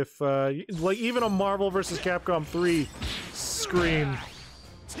great if, like, even a Marvel vs. Capcom 3 screen.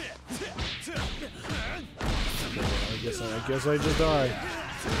 I guess I just die.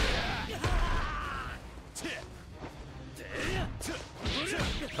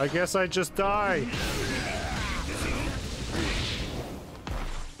 I guess I just die.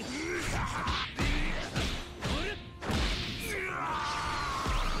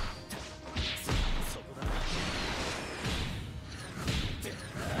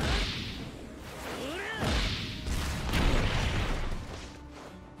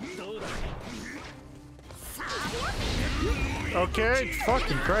 Okay,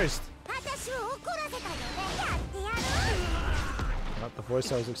 fucking Christ. Not the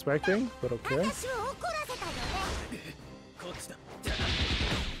voice I was expecting, but okay.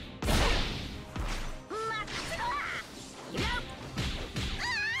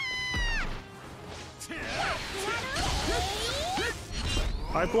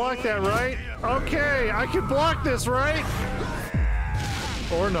 I blocked that, right? Okay, I can block this, right?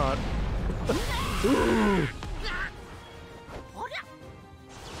 Or not. Ooh.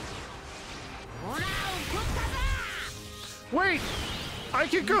 Wait! I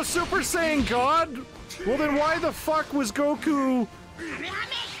can go Super Saiyan God? Well then why the fuck was Goku...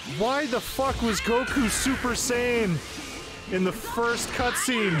 Why the fuck was Goku Super Saiyan in the first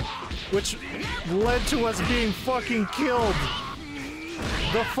cutscene? Which led to us being fucking killed.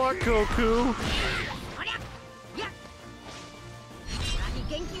 The fuck, Goku?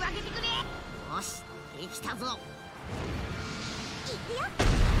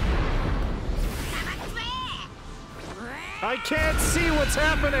 I can't see what's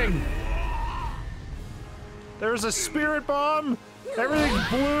happening! There's a spirit bomb! Everything's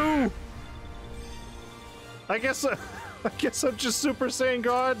blue! I guess I'm just Super Saiyan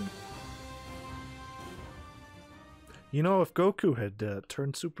God. You know, if Goku had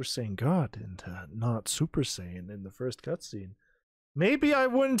turned Super Saiyan God and not Super Saiyan in the first cutscene, maybe I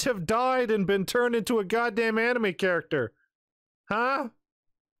wouldn't have died and been turned into a goddamn anime character. Huh?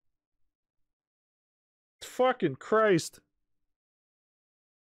 Fucking Christ.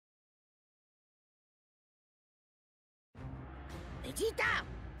 Vegeta!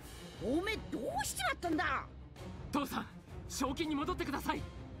 おめえどうしちまったんだ? 父さん、正気に戻ってください.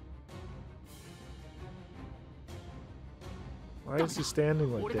 Why is he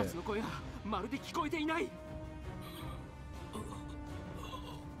standing like that? 俺たちの声がまるで聞こえていない.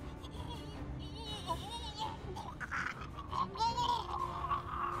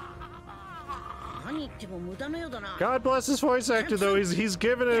 何言っても無駄のようだな. God bless his voice actor though, he's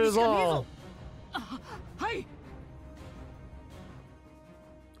given it his all. はい.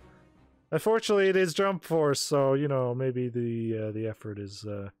 Unfortunately, it is Jump Force, so you know maybe the effort is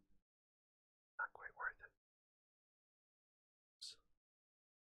not quite worth it.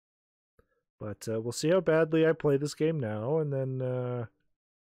 But we'll see how badly I play this game now, and then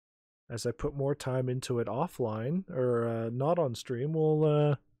as I put more time into it offline or not on stream,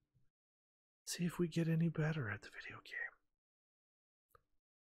 we'll see if we get any better at the video game.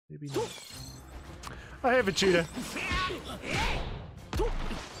 Maybe not. I have a cheetah.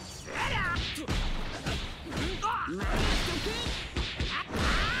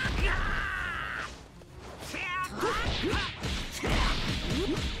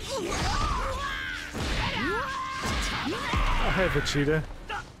 I have a cheetah.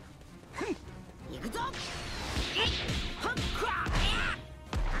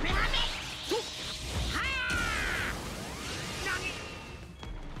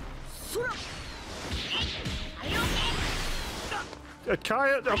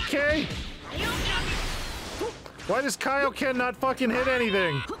 Kyle, okay. Why does Kaioken not fucking hit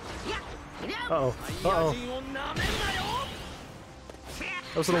anything? Uh-oh. Uh-oh.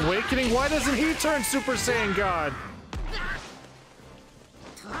 That was an awakening? Why doesn't he turn Super Saiyan God?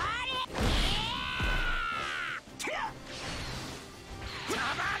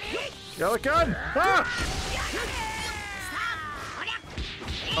 Got a gun! Ah!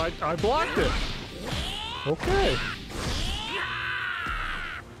 I blocked it. Okay.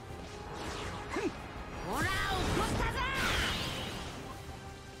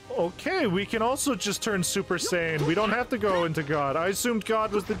 Okay, we can also just turn Super Saiyan. We don't have to go into God. I assumed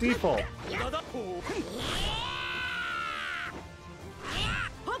God was the default.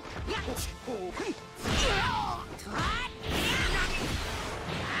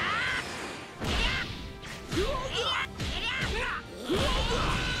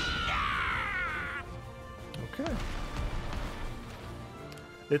 Okay.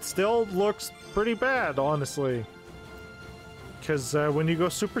 It still looks pretty bad, honestly. Because when you go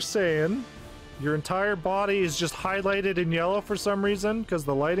Super Saiyan, your entire body is just highlighted in yellow for some reason, because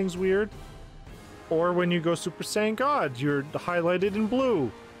the lighting's weird. Or when you go Super Saiyan God, you're highlighted in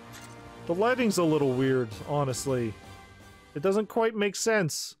blue. The lighting's a little weird, honestly. It doesn't quite make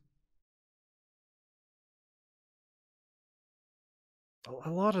sense. A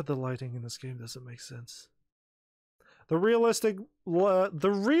lot of the lighting in this game doesn't make sense. The realistic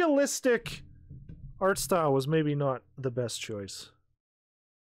art style was maybe not the best choice.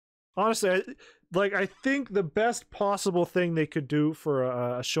 Honestly, I think the best possible thing they could do for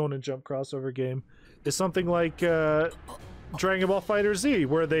a Shonen Jump crossover game is something like Dragon Ball FighterZ,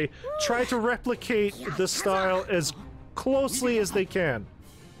 where they try to replicate the style as closely as they can.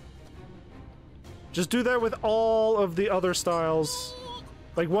 Just do that with all of the other styles.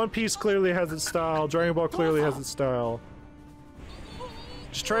 Like, One Piece clearly has its style, Dragon Ball clearly has its style.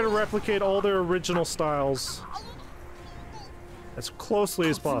 Just try to replicate all their original styles as closely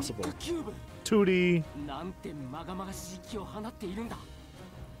as possible. 2D.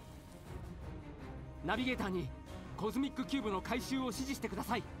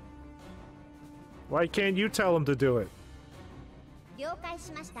 Why can't you tell him to do it?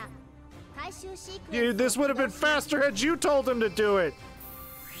 Dude, this would have been faster had you told him to do it!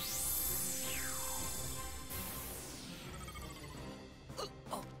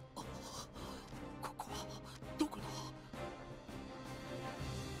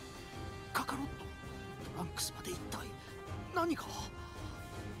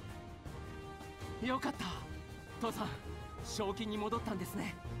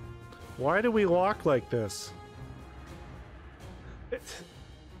 Why do we lock like this?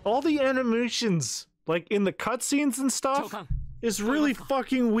 All the animations, like in the cutscenes and stuff, is really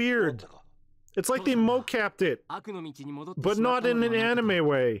fucking weird. It's like they mocapped it, but not in an anime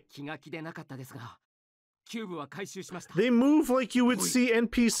way. They move like you would see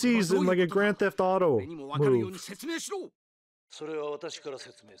NPCs in like a Grand Theft Auto move. それは私から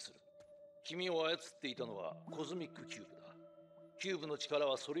説明する。君を操っていたのはコズミックキューブだ。キューブの力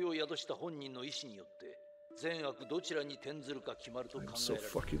はそれを宿した本人の意志によって善悪どちらに転ずるか決まると考えられる。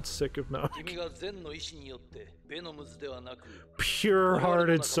君が善の意志によってベノムズではなく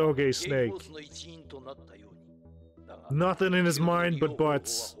pure-hearted SOGESNAKE. Nothing in his mind but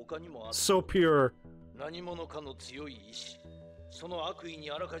butts. So pure. 何者かの強い意志、その悪意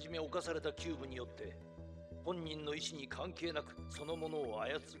にあらかじめ侵されたキューブによって本人の意志に関係なくそのものを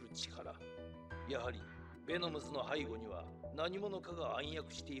操る力。やはりベノムズの背後には何者かが暗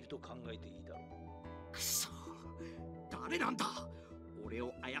躍していると考えていいだろう。くそ、誰なんだ？俺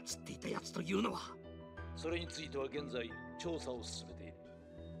を操っていたやつというのは。それについては現在調査を進めている。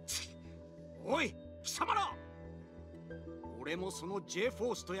おい、貴様ら！俺もその J フ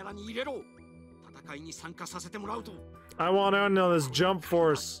ォースとやらに入れろ。戦いに参加させてもらうと。I want to know this Jump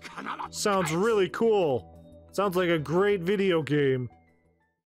Force. Sounds really cool. Sounds like a great video game.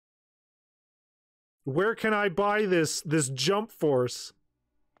 Where can I buy this Jump Force?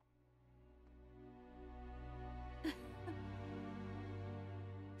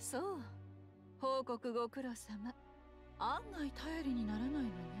 そう、報告ご苦労様。案外頼りにならないのね。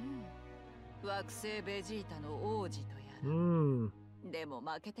惑星ベジータの王子とやら。でも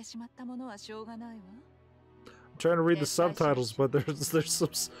負けてしまったものはしょうがないわ。I'm trying to read the subtitles, but there's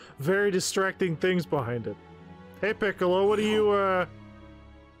some very distracting things behind it. Hey Piccolo, what are you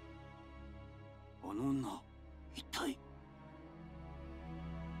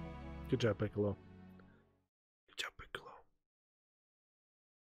Good job, Piccolo. Good job, Piccolo.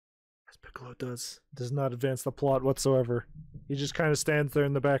 As Piccolo does not advance the plot whatsoever. He just kind of stands there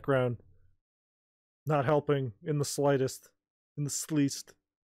in the background, Not helping in the slightest. In the least.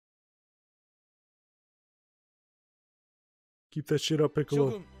 Keep that shit up,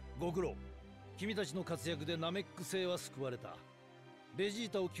 Piccolo. ご苦労。君たちの活躍でナメック星は救われた。ベジー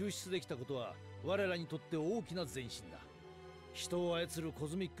タを救出できたことは我らにとって大きな前進だ。人を操るコ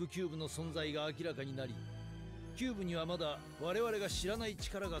ズミックキューブの存在が明らかになり、キューブにはまだ我々が知らない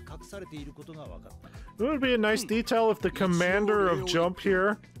力が隠されていることが分かった。It would be a nice detail if the commander of Jump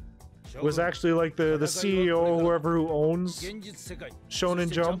here was actually like the CEO or whoever who owns Shonen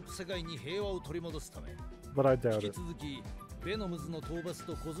Jump. But I doubt it. ベノムズの討伐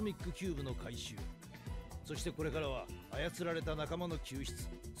とコズミックキューブの回収、そしてこれからは操られた仲間の救出、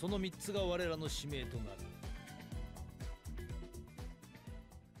その3つが我らの使命となる。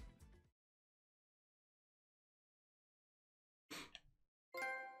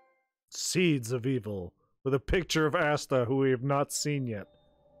Seeds of Evil, with a picture of Asta, who we have not seen yet.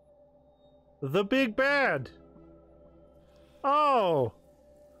 The Big Bad! Oh!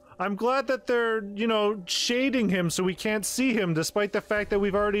 I'm glad that they're, you know, shading him so we can't see him, despite the fact that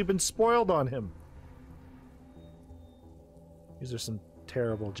we've already been spoiled on him. These are some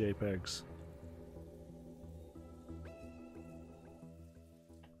terrible JPEGs.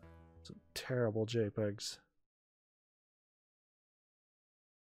 Some terrible JPEGs.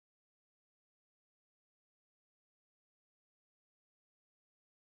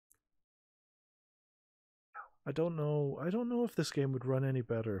 I don't know if this game would run any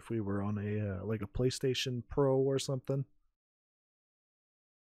better if we were on a like a PlayStation Pro or something.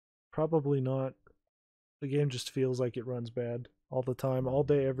 Probably not. The game just feels like it runs bad all the time, all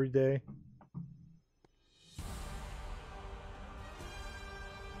day, every day.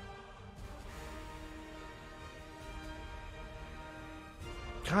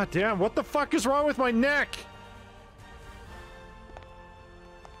 God damn, what the fuck is wrong with my neck?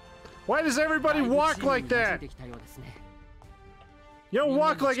 Why does everybody walk like that? You don't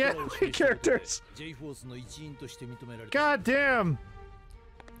walk like anime characters. God damn.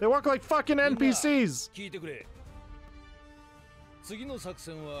 They walk like fucking NPCs. 次の作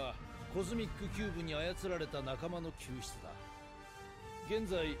戦はコズミックキューブに操られた仲間の救出だ。現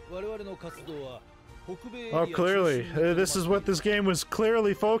在我々の活動は北米エリア Oh, clearly. This is what this game was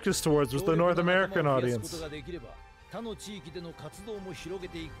clearly focused towards, was the North American audience. 他の地域での活動も広げ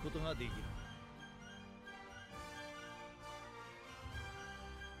ていくことができる。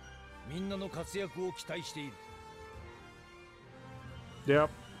みんなの活躍を期待している。Yep.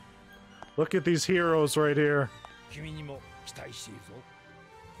 Look at these heroes right here. 君にも期待しているぞ。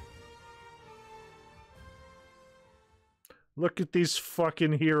Look at these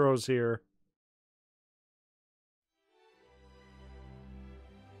fucking heroes here.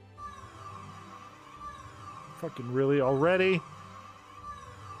 Fucking really already?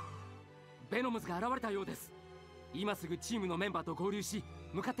 ベノムズが現れたようです。今すぐチームのメンバーと合流し、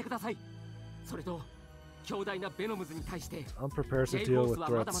向かってください。それと強大なベノムズに対して、I'm prepared to deal with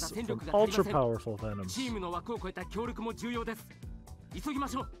threats from ultra powerful venoms. チームの枠を超えた協力も重要です。急ぎま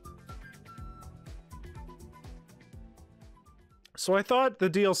しょう。So I thought the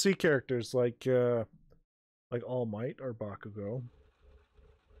DLC characters like All Might or Bakugo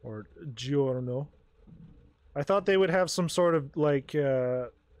or Giorno, I thought they would have some sort of like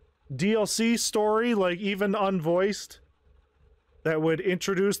DLC story, like even unvoiced, that would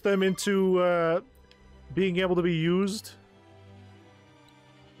introduce them into being able to be used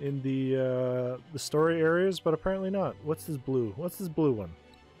in the story areas, but apparently not. What's this blue? What's this blue one?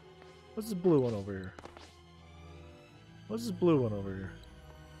 What's this blue one over here? What's this blue one over here?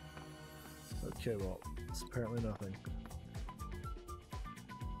 Okay, well, it's apparently nothing.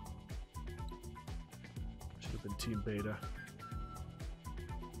 Should have been Team Beta.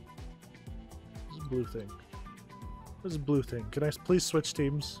 This blue thing. This is blue thing. Can I please switch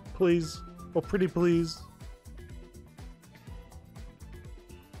teams? Please? Oh, pretty please.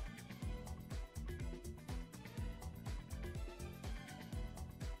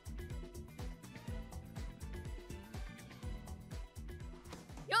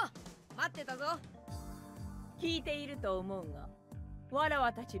 Yo, 待ってたぞ。聞いていると思うが、わら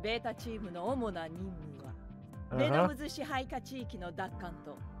わたちベータチームの主な任務は、ベノムズ支配下地域の奪還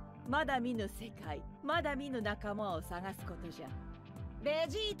と、まだ見ぬ世界、まだ見ぬ仲間を探すことじゃ。ベ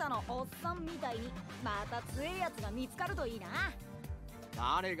ジータのおっさんみたいにまた強いやつが見つかるといいな。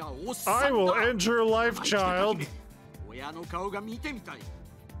誰がおっさんだ。 I will end your life, child. 親の顔が見てみたい。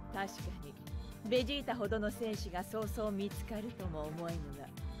確かにベジータほどの戦士がそうそう見つかるとも思えぬが、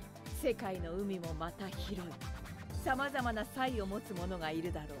世界の海もまた広い。さまざまな才を持つ者がい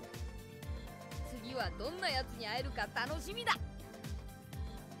るだろう。次はどんなやつに会えるか楽しみだ。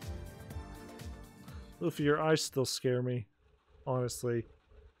Luffy, your eyes still scare me, honestly.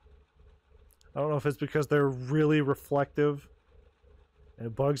 I don't know if it's because they're really reflective and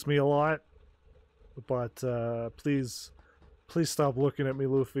it bugs me a lot, but please stop looking at me,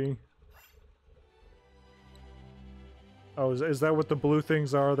 Luffy. Oh, is that what the blue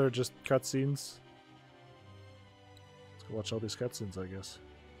things are? They're just cutscenes? Let's go watch all these cutscenes, I guess.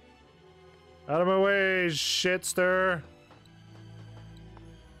 Out of my way, shitster!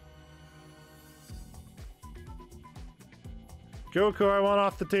 Goku, I want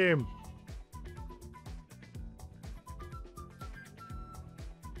off the team!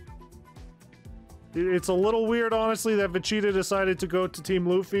 It's a little weird, honestly, that Vegeta decided to go to Team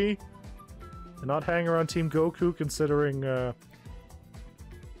Luffy and not hang around Team Goku, considering they're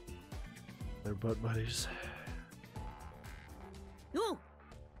butt buddies.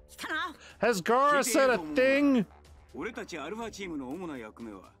 Has Gara said a thing? 俺たちアルファチームの主な役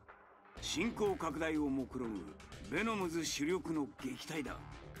目は進行拡大を目論むベノムズ主力の撃退だ。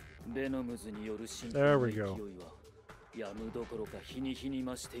ベノムズによる進行の勢いはやむどころか日に日に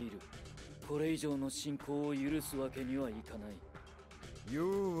増している。これ以上の進行を許すわけにはいかない。要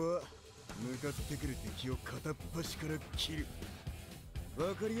は向かってくる敵を片っ端から切る。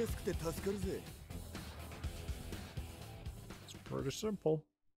わかりやすくて助かるぜ。It's pretty simple.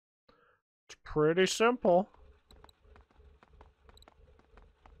 It's pretty simple.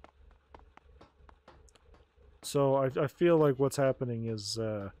 So I feel like what's happening is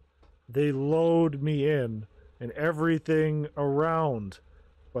they load me in and everything around,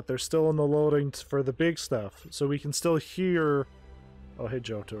 but they're still in the loading for the big stuff. So we can still hear... Oh, hey,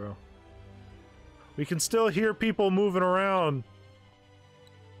 Jotaro. We can still hear people moving around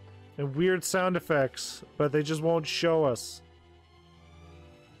and weird sound effects, but they just won't show us.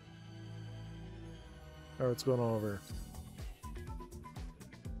 Alright, what's going on over here?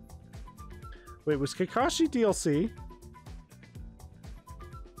 Wait, was Kakashi DLC?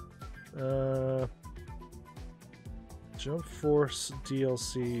 Jump Force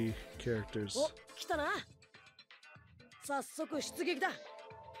DLC characters.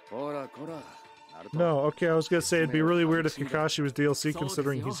 No, okay, I was gonna say it'd be really weird if Kakashi was DLC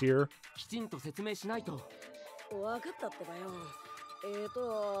considering he's here.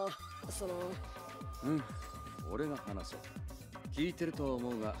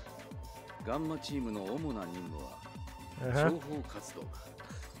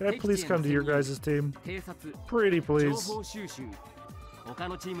 Can I please come to your guys' team? Pretty please. 他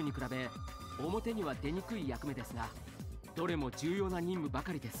のチームに比べ表には出にくい役目ですが、どれも重要な任務ば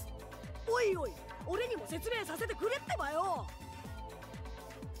かりです。おいおい、俺にも説明させてくれってばよ。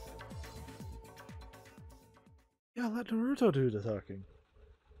Yeah, let Naruto do the talking.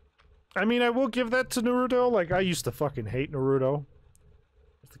 I mean, I will give that to Naruto. Like, I used to fucking hate Naruto.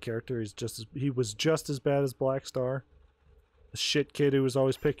 The character he was just as bad as Black Star. The shit kid who was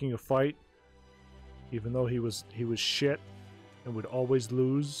always picking a fight, even though he was shit and would always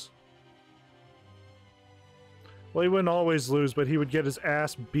lose. Well, he wouldn't always lose, but he would get his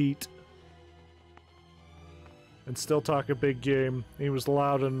ass beat and still talk a big game. He was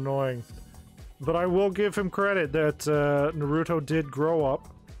loud and annoying. But I will give him credit that Naruto did grow up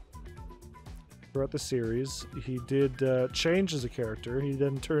throughout the series. He did change as a character. He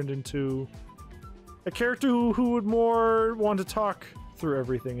then turned into a character who would more want to talk through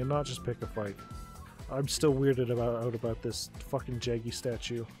everything and not just pick a fight. I'm still weirded out about this fucking Jaggy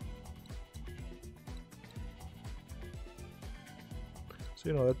statue. So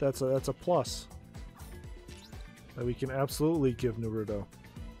you know that's a plus that we can absolutely give Naruto.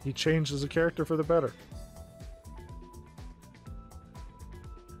 He changed as a character for the better.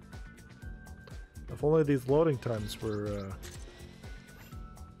 If only these loading times were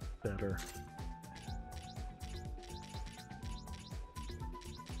better.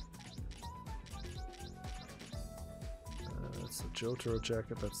 That's the Jotaro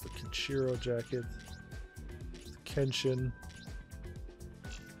jacket, that's the Kenshiro jacket, the Kenshin.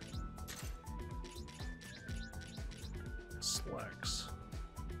 Slacks.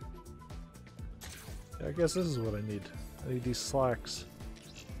 Yeah, I guess this is what I need. I need these slacks.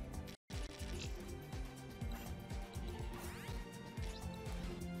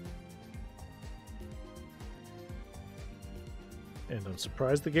 And I'm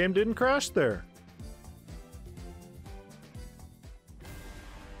surprised the game didn't crash there.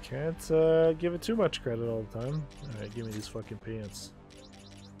 Can't give it too much credit all the time. Alright, give me these fucking pants.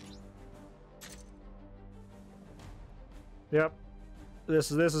 Yep.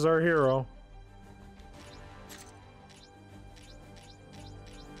 This is our hero.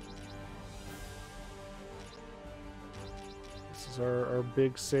 This is our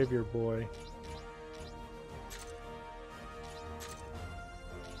big savior boy.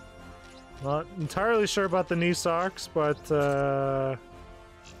 Not entirely sure about the knee socks, but it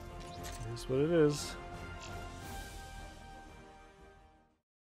is what it is.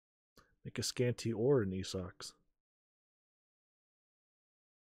 Make a scanty or knee socks.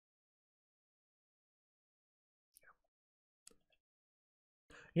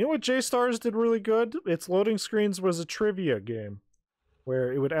 You know what J-Stars did really good? Its loading screens was a trivia game,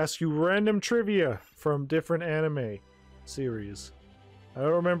 where it would ask you random trivia from different anime series. I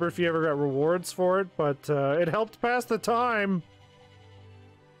don't remember if you ever got rewards for it, but it helped pass the time.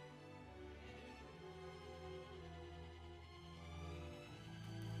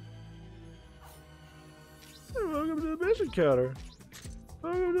 Welcome to the mission counter.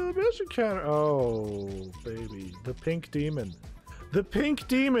 Welcome to the mission counter. Oh, baby. The pink demon. The pink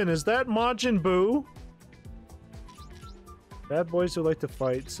demon, is that Majin Buu? Bad boys who like to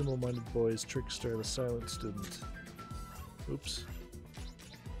fight, simple-minded boys, trickster, the silent student. Oops.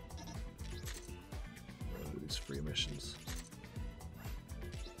 These free missions.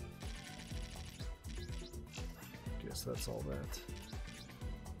 Guess that's all that.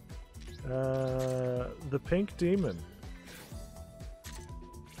 The pink demon.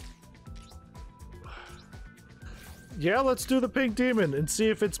 Yeah, let's do the pink demon and see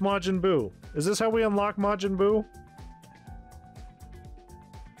if it's Majin Buu. Is this how we unlock Majin Buu?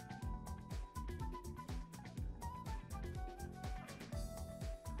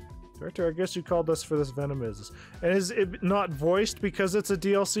 Director, I guess you called us for this Venom is. And is it not voiced because it's a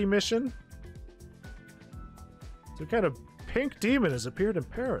DLC mission? Some kind of pink demon has appeared in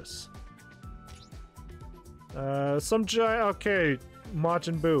Paris. Some giant... Okay,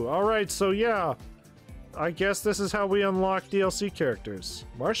 Majin Buu. Alright, so yeah. I guess this is how we unlock DLC characters.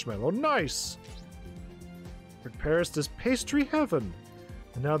 Marshmallow, nice! In Paris is pastry heaven.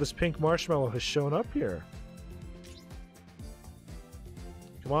 And now this pink marshmallow has shown up here.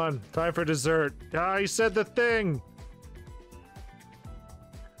 Come on, time for dessert. Ah, he said the thing!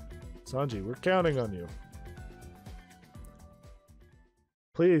 Sanji, we're counting on you.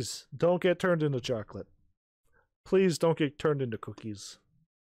 Please, don't get turned into chocolate. Please don't get turned into cookies.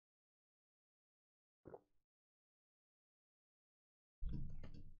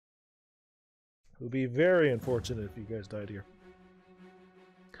 It would be very unfortunate if you guys died here.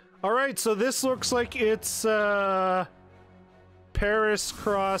 Alright, so this looks like it's Paris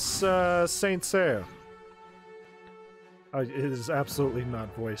cross Saint Seiya. It is absolutely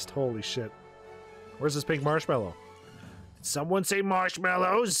not voiced. Holy shit. Where's this pink marshmallow? Did someone say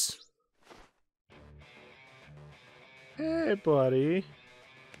marshmallows? Hey, buddy.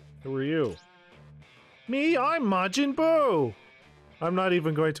 Who are you? Me? I'm Majin Buu! I'm not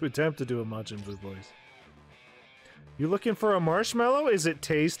even going to attempt to do a Majin Buu voice. You looking for a marshmallow? Is it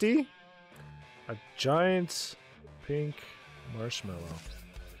tasty? A giant pink marshmallow.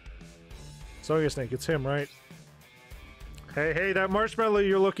 SOGESNAKE, it's him, right? Hey, that marshmallow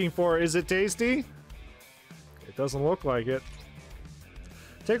you're looking for, is it tasty? It doesn't look like it.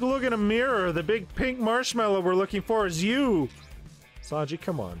 Take a look in a mirror. The big pink marshmallow we're looking for is you. Sanji,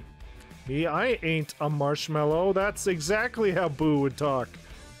 come on. Me, I ain't a marshmallow. That's exactly how Boo would talk.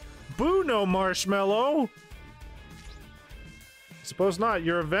 Boo no marshmallow! Suppose not.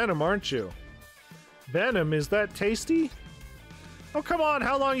 You're a Venom, aren't you? Venom, is that tasty? Oh, come on.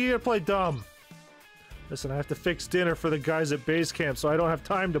 How long are you gonna play dumb? Listen, I have to fix dinner for the guys at base camp, so I don't have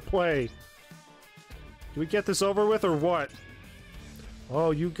time to play. Do we get this over with or what?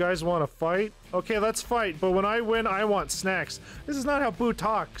 Oh, you guys want to fight? Okay, let's fight, but when I win, I want snacks. This is not how Boo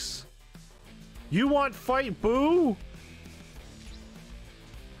talks. You want fight, Boo?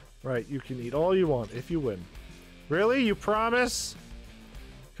 Right, you can eat all you want if you win. Really? You promise?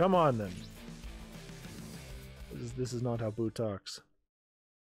 Come on, then. This is not how Boo talks.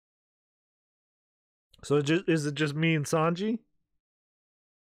 So is it just me and Sanji?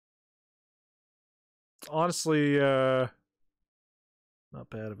 Honestly, not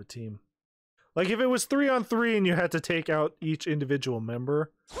bad of a team. Like, if it was 3-on-3 and you had to take out each individual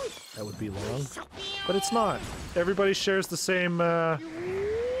member, that would be long. But it's not. Everybody shares the same, health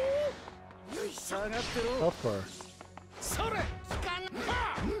bar.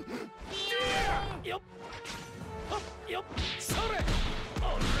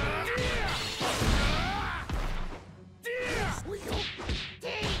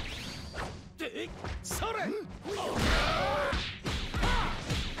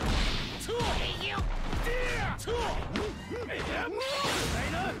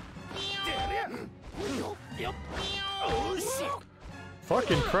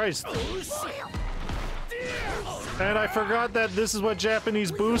 Fucking Christ. And I forgot that this is what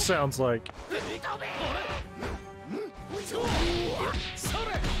Japanese Boo sounds like.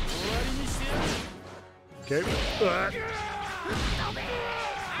 Okay.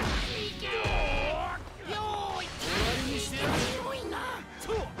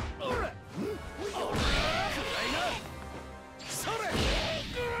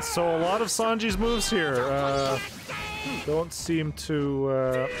 So a lot of Sanji's moves here don't seem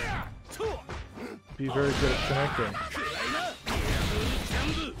to be very good at connecting.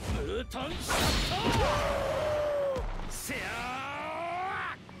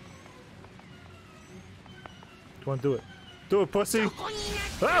 Come on, do it. Do it, pussy!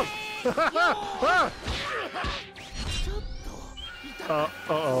 Oh!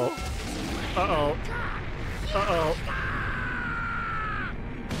 Uh-oh. Uh-oh. Uh-oh.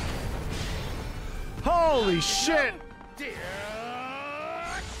 Holy shit!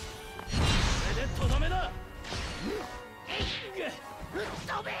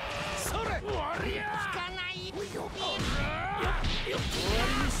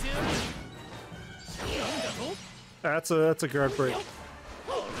 That's a guard break.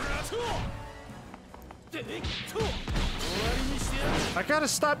 I gotta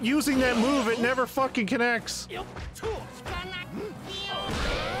stop using that move, it never fucking connects.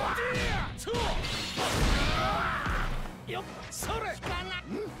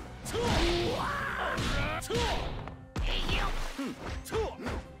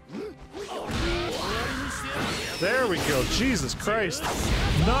 There we go. Jesus Christ.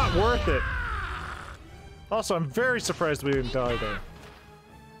 Not worth it. Also, I'm very surprised we didn't die there.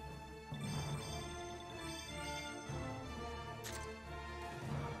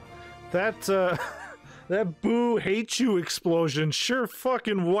 That, that boo hate you explosion sure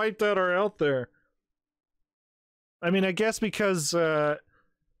fucking wiped out our out there. I mean, I guess because, it's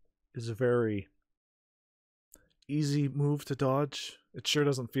a very easy move to dodge. It sure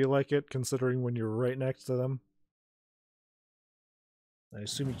doesn't feel like it, considering when you're right next to them. I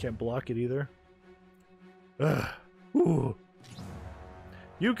assume you can't block it either. Ugh. Ooh.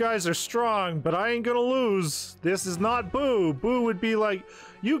 You guys are strong, but I ain't gonna lose. This is not Boo. Boo would be like,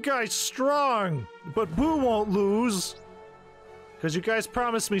 you guys strong, but Boo won't lose. Because you guys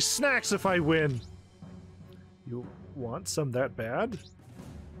promised me snacks if I win. You want some that bad?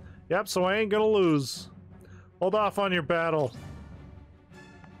 Yep, so I ain't gonna lose. Hold off on your battle.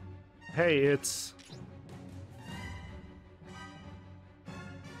 Hey, it's...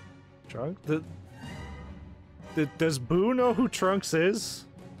 Trunks? Does Boo know who Trunks is?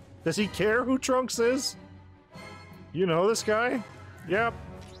 Does he care who Trunks is? You know this guy? Yep.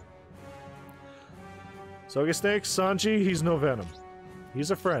 SOGESNAKE, Sanji, he's no Venom.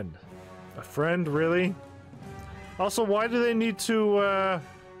 He's a friend. A friend, really? Also, why do they need to,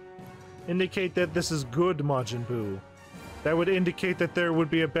 indicate that this is good Majin Buu? That would indicate that there would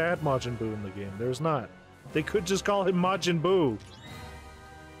be a bad Majin Buu in the game. There's not. They could just call him Majin Buu.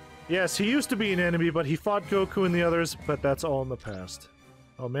 Yes, he used to be an enemy, but he fought Goku and the others, but that's all in the past.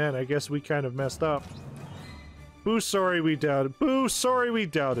 Oh man, I guess we kind of messed up. Boo, sorry we doubted. Boo, sorry we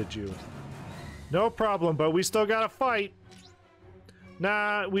doubted you. No problem, but we still gotta fight.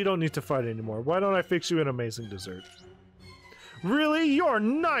 Nah, we don't need to fight anymore. Why don't I fix you an amazing dessert? Really? You're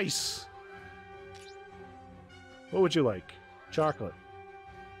nice! What would you like? Chocolate.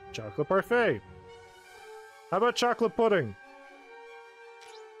 Chocolate parfait. How about chocolate pudding?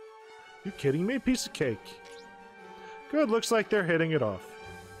 You kidding me? Piece of cake. Good, looks like they're hitting it off.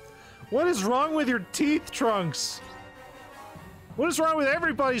 What is wrong with your teeth, Trunks? What is wrong with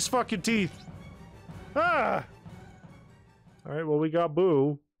everybody's fucking teeth? Ah! Alright, well, we got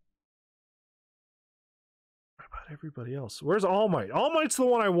Boo. What about everybody else? Where's All Might? All Might's the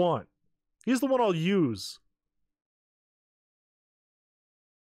one I want. He's the one I'll use.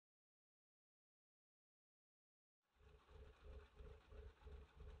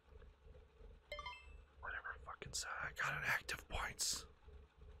 Whatever fucking say. I got an active points.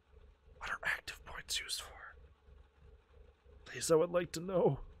 What are active points used for? Please, I would like to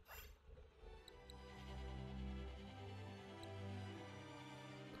know.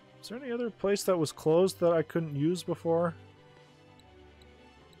 Is there any other place that was closed that I couldn't use before?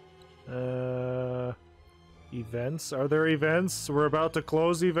 Events? Are there events? We're about to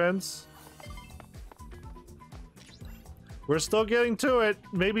close events? We're still getting to it.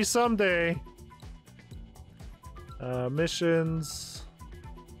 Maybe someday. Missions.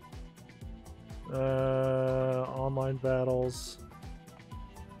 Online battles.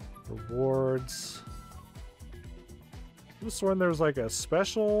 Rewards. I could have sworn there was like a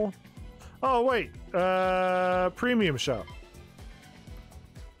special... Oh, wait. Premium shop.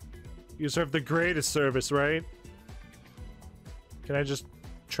 You serve the greatest service, right? Can I just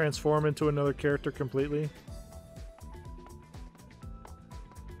transform into another character completely?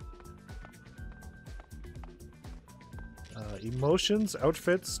 Emotions,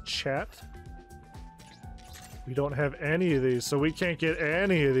 outfits, chat. We don't have any of these, so we can't get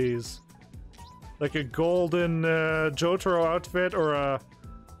any of these. Like a golden Jotaro outfit or a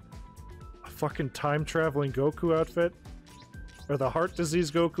fucking time-traveling Goku outfit. Or the heart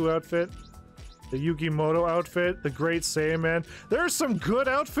disease Goku outfit. The Yugimoto outfit. The Great Saiyaman. There's some good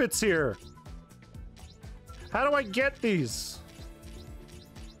outfits here! How do I get these?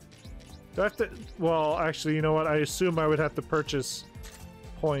 Do I have to... Well, actually, you know what? I assume I would have to purchase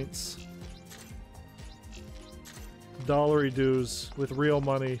points. Dollary dues with real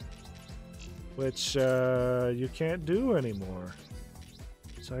money. Which, you can't do anymore.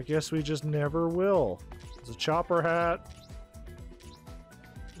 So I guess we just never will. There's a chopper hat.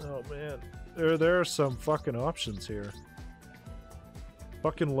 Oh, man. There are some fucking options here.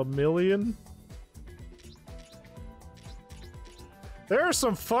 Fucking Lemillion. There are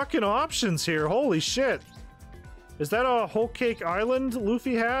some fucking options here. Holy shit. Is that a Whole Cake Island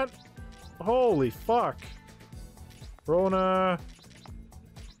Luffy hat? Holy fuck. Rona.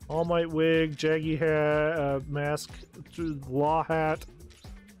 All Might wig, Jaggy hat, mask, law hat.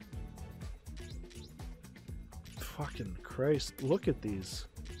 Fucking Christ, look at these.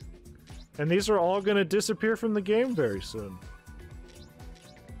 And these are all gonna disappear from the game very soon.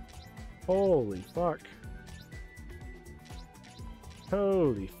 Holy fuck.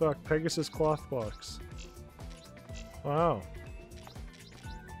 Holy fuck, Pegasus cloth box. Wow.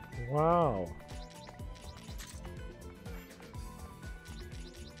 Wow.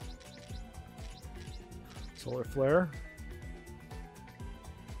 Solar flare.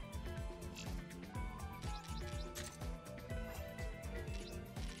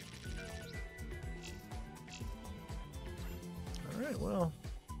 All right, well.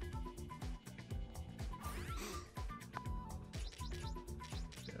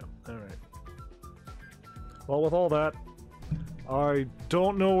 Yeah, all right. Well, with all that, I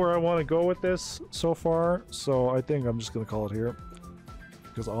don't know where I want to go with this so far, so I think I'm just going to call it here.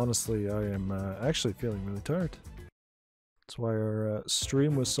 Because honestly, I am actually feeling really tired. That's why our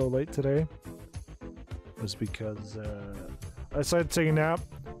stream was so late today. Was because I decided to take a nap,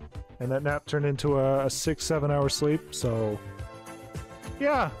 and that nap turned into a 6-7 hour sleep. So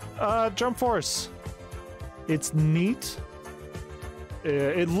yeah, Jump Force. It's neat.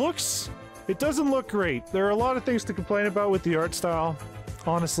 It doesn't look great. There are a lot of things to complain about with the art style,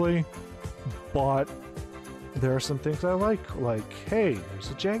 honestly, but there are some things I like, hey,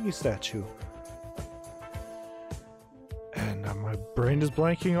 there's a Jaggy statue. And my brain is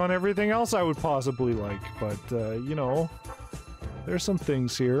blanking on everything else I would possibly like, but, you know, there's some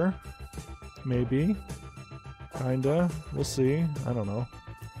things here. Maybe. Kinda. We'll see. I don't know.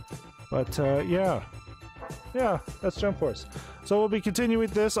 But, yeah. Yeah, that's Jump Force. So we'll be continuing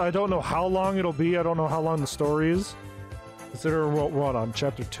with this. I don't know how long it'll be. I don't know how long the story is. Consider what we're on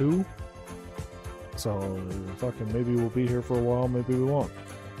chapter 2. So, fucking maybe we'll be here for a while, maybe we won't.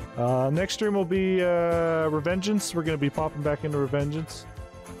 Next stream will be Revengeance. We're going to be popping back into Revengeance.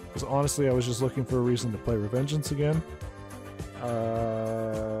 Because honestly, I was just looking for a reason to play Revengeance again.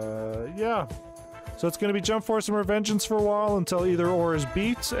 Yeah. So it's going to be Jump Force and Revengeance for a while until either or is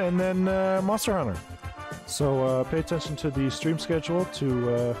beat, and then Monster Hunter. So pay attention to the stream schedule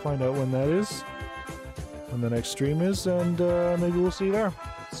to find out when that is. When the next stream is, and maybe we'll see you there.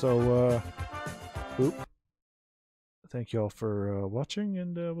 So, thank you all for watching,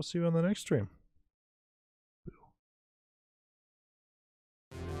 and we'll see you on the next stream.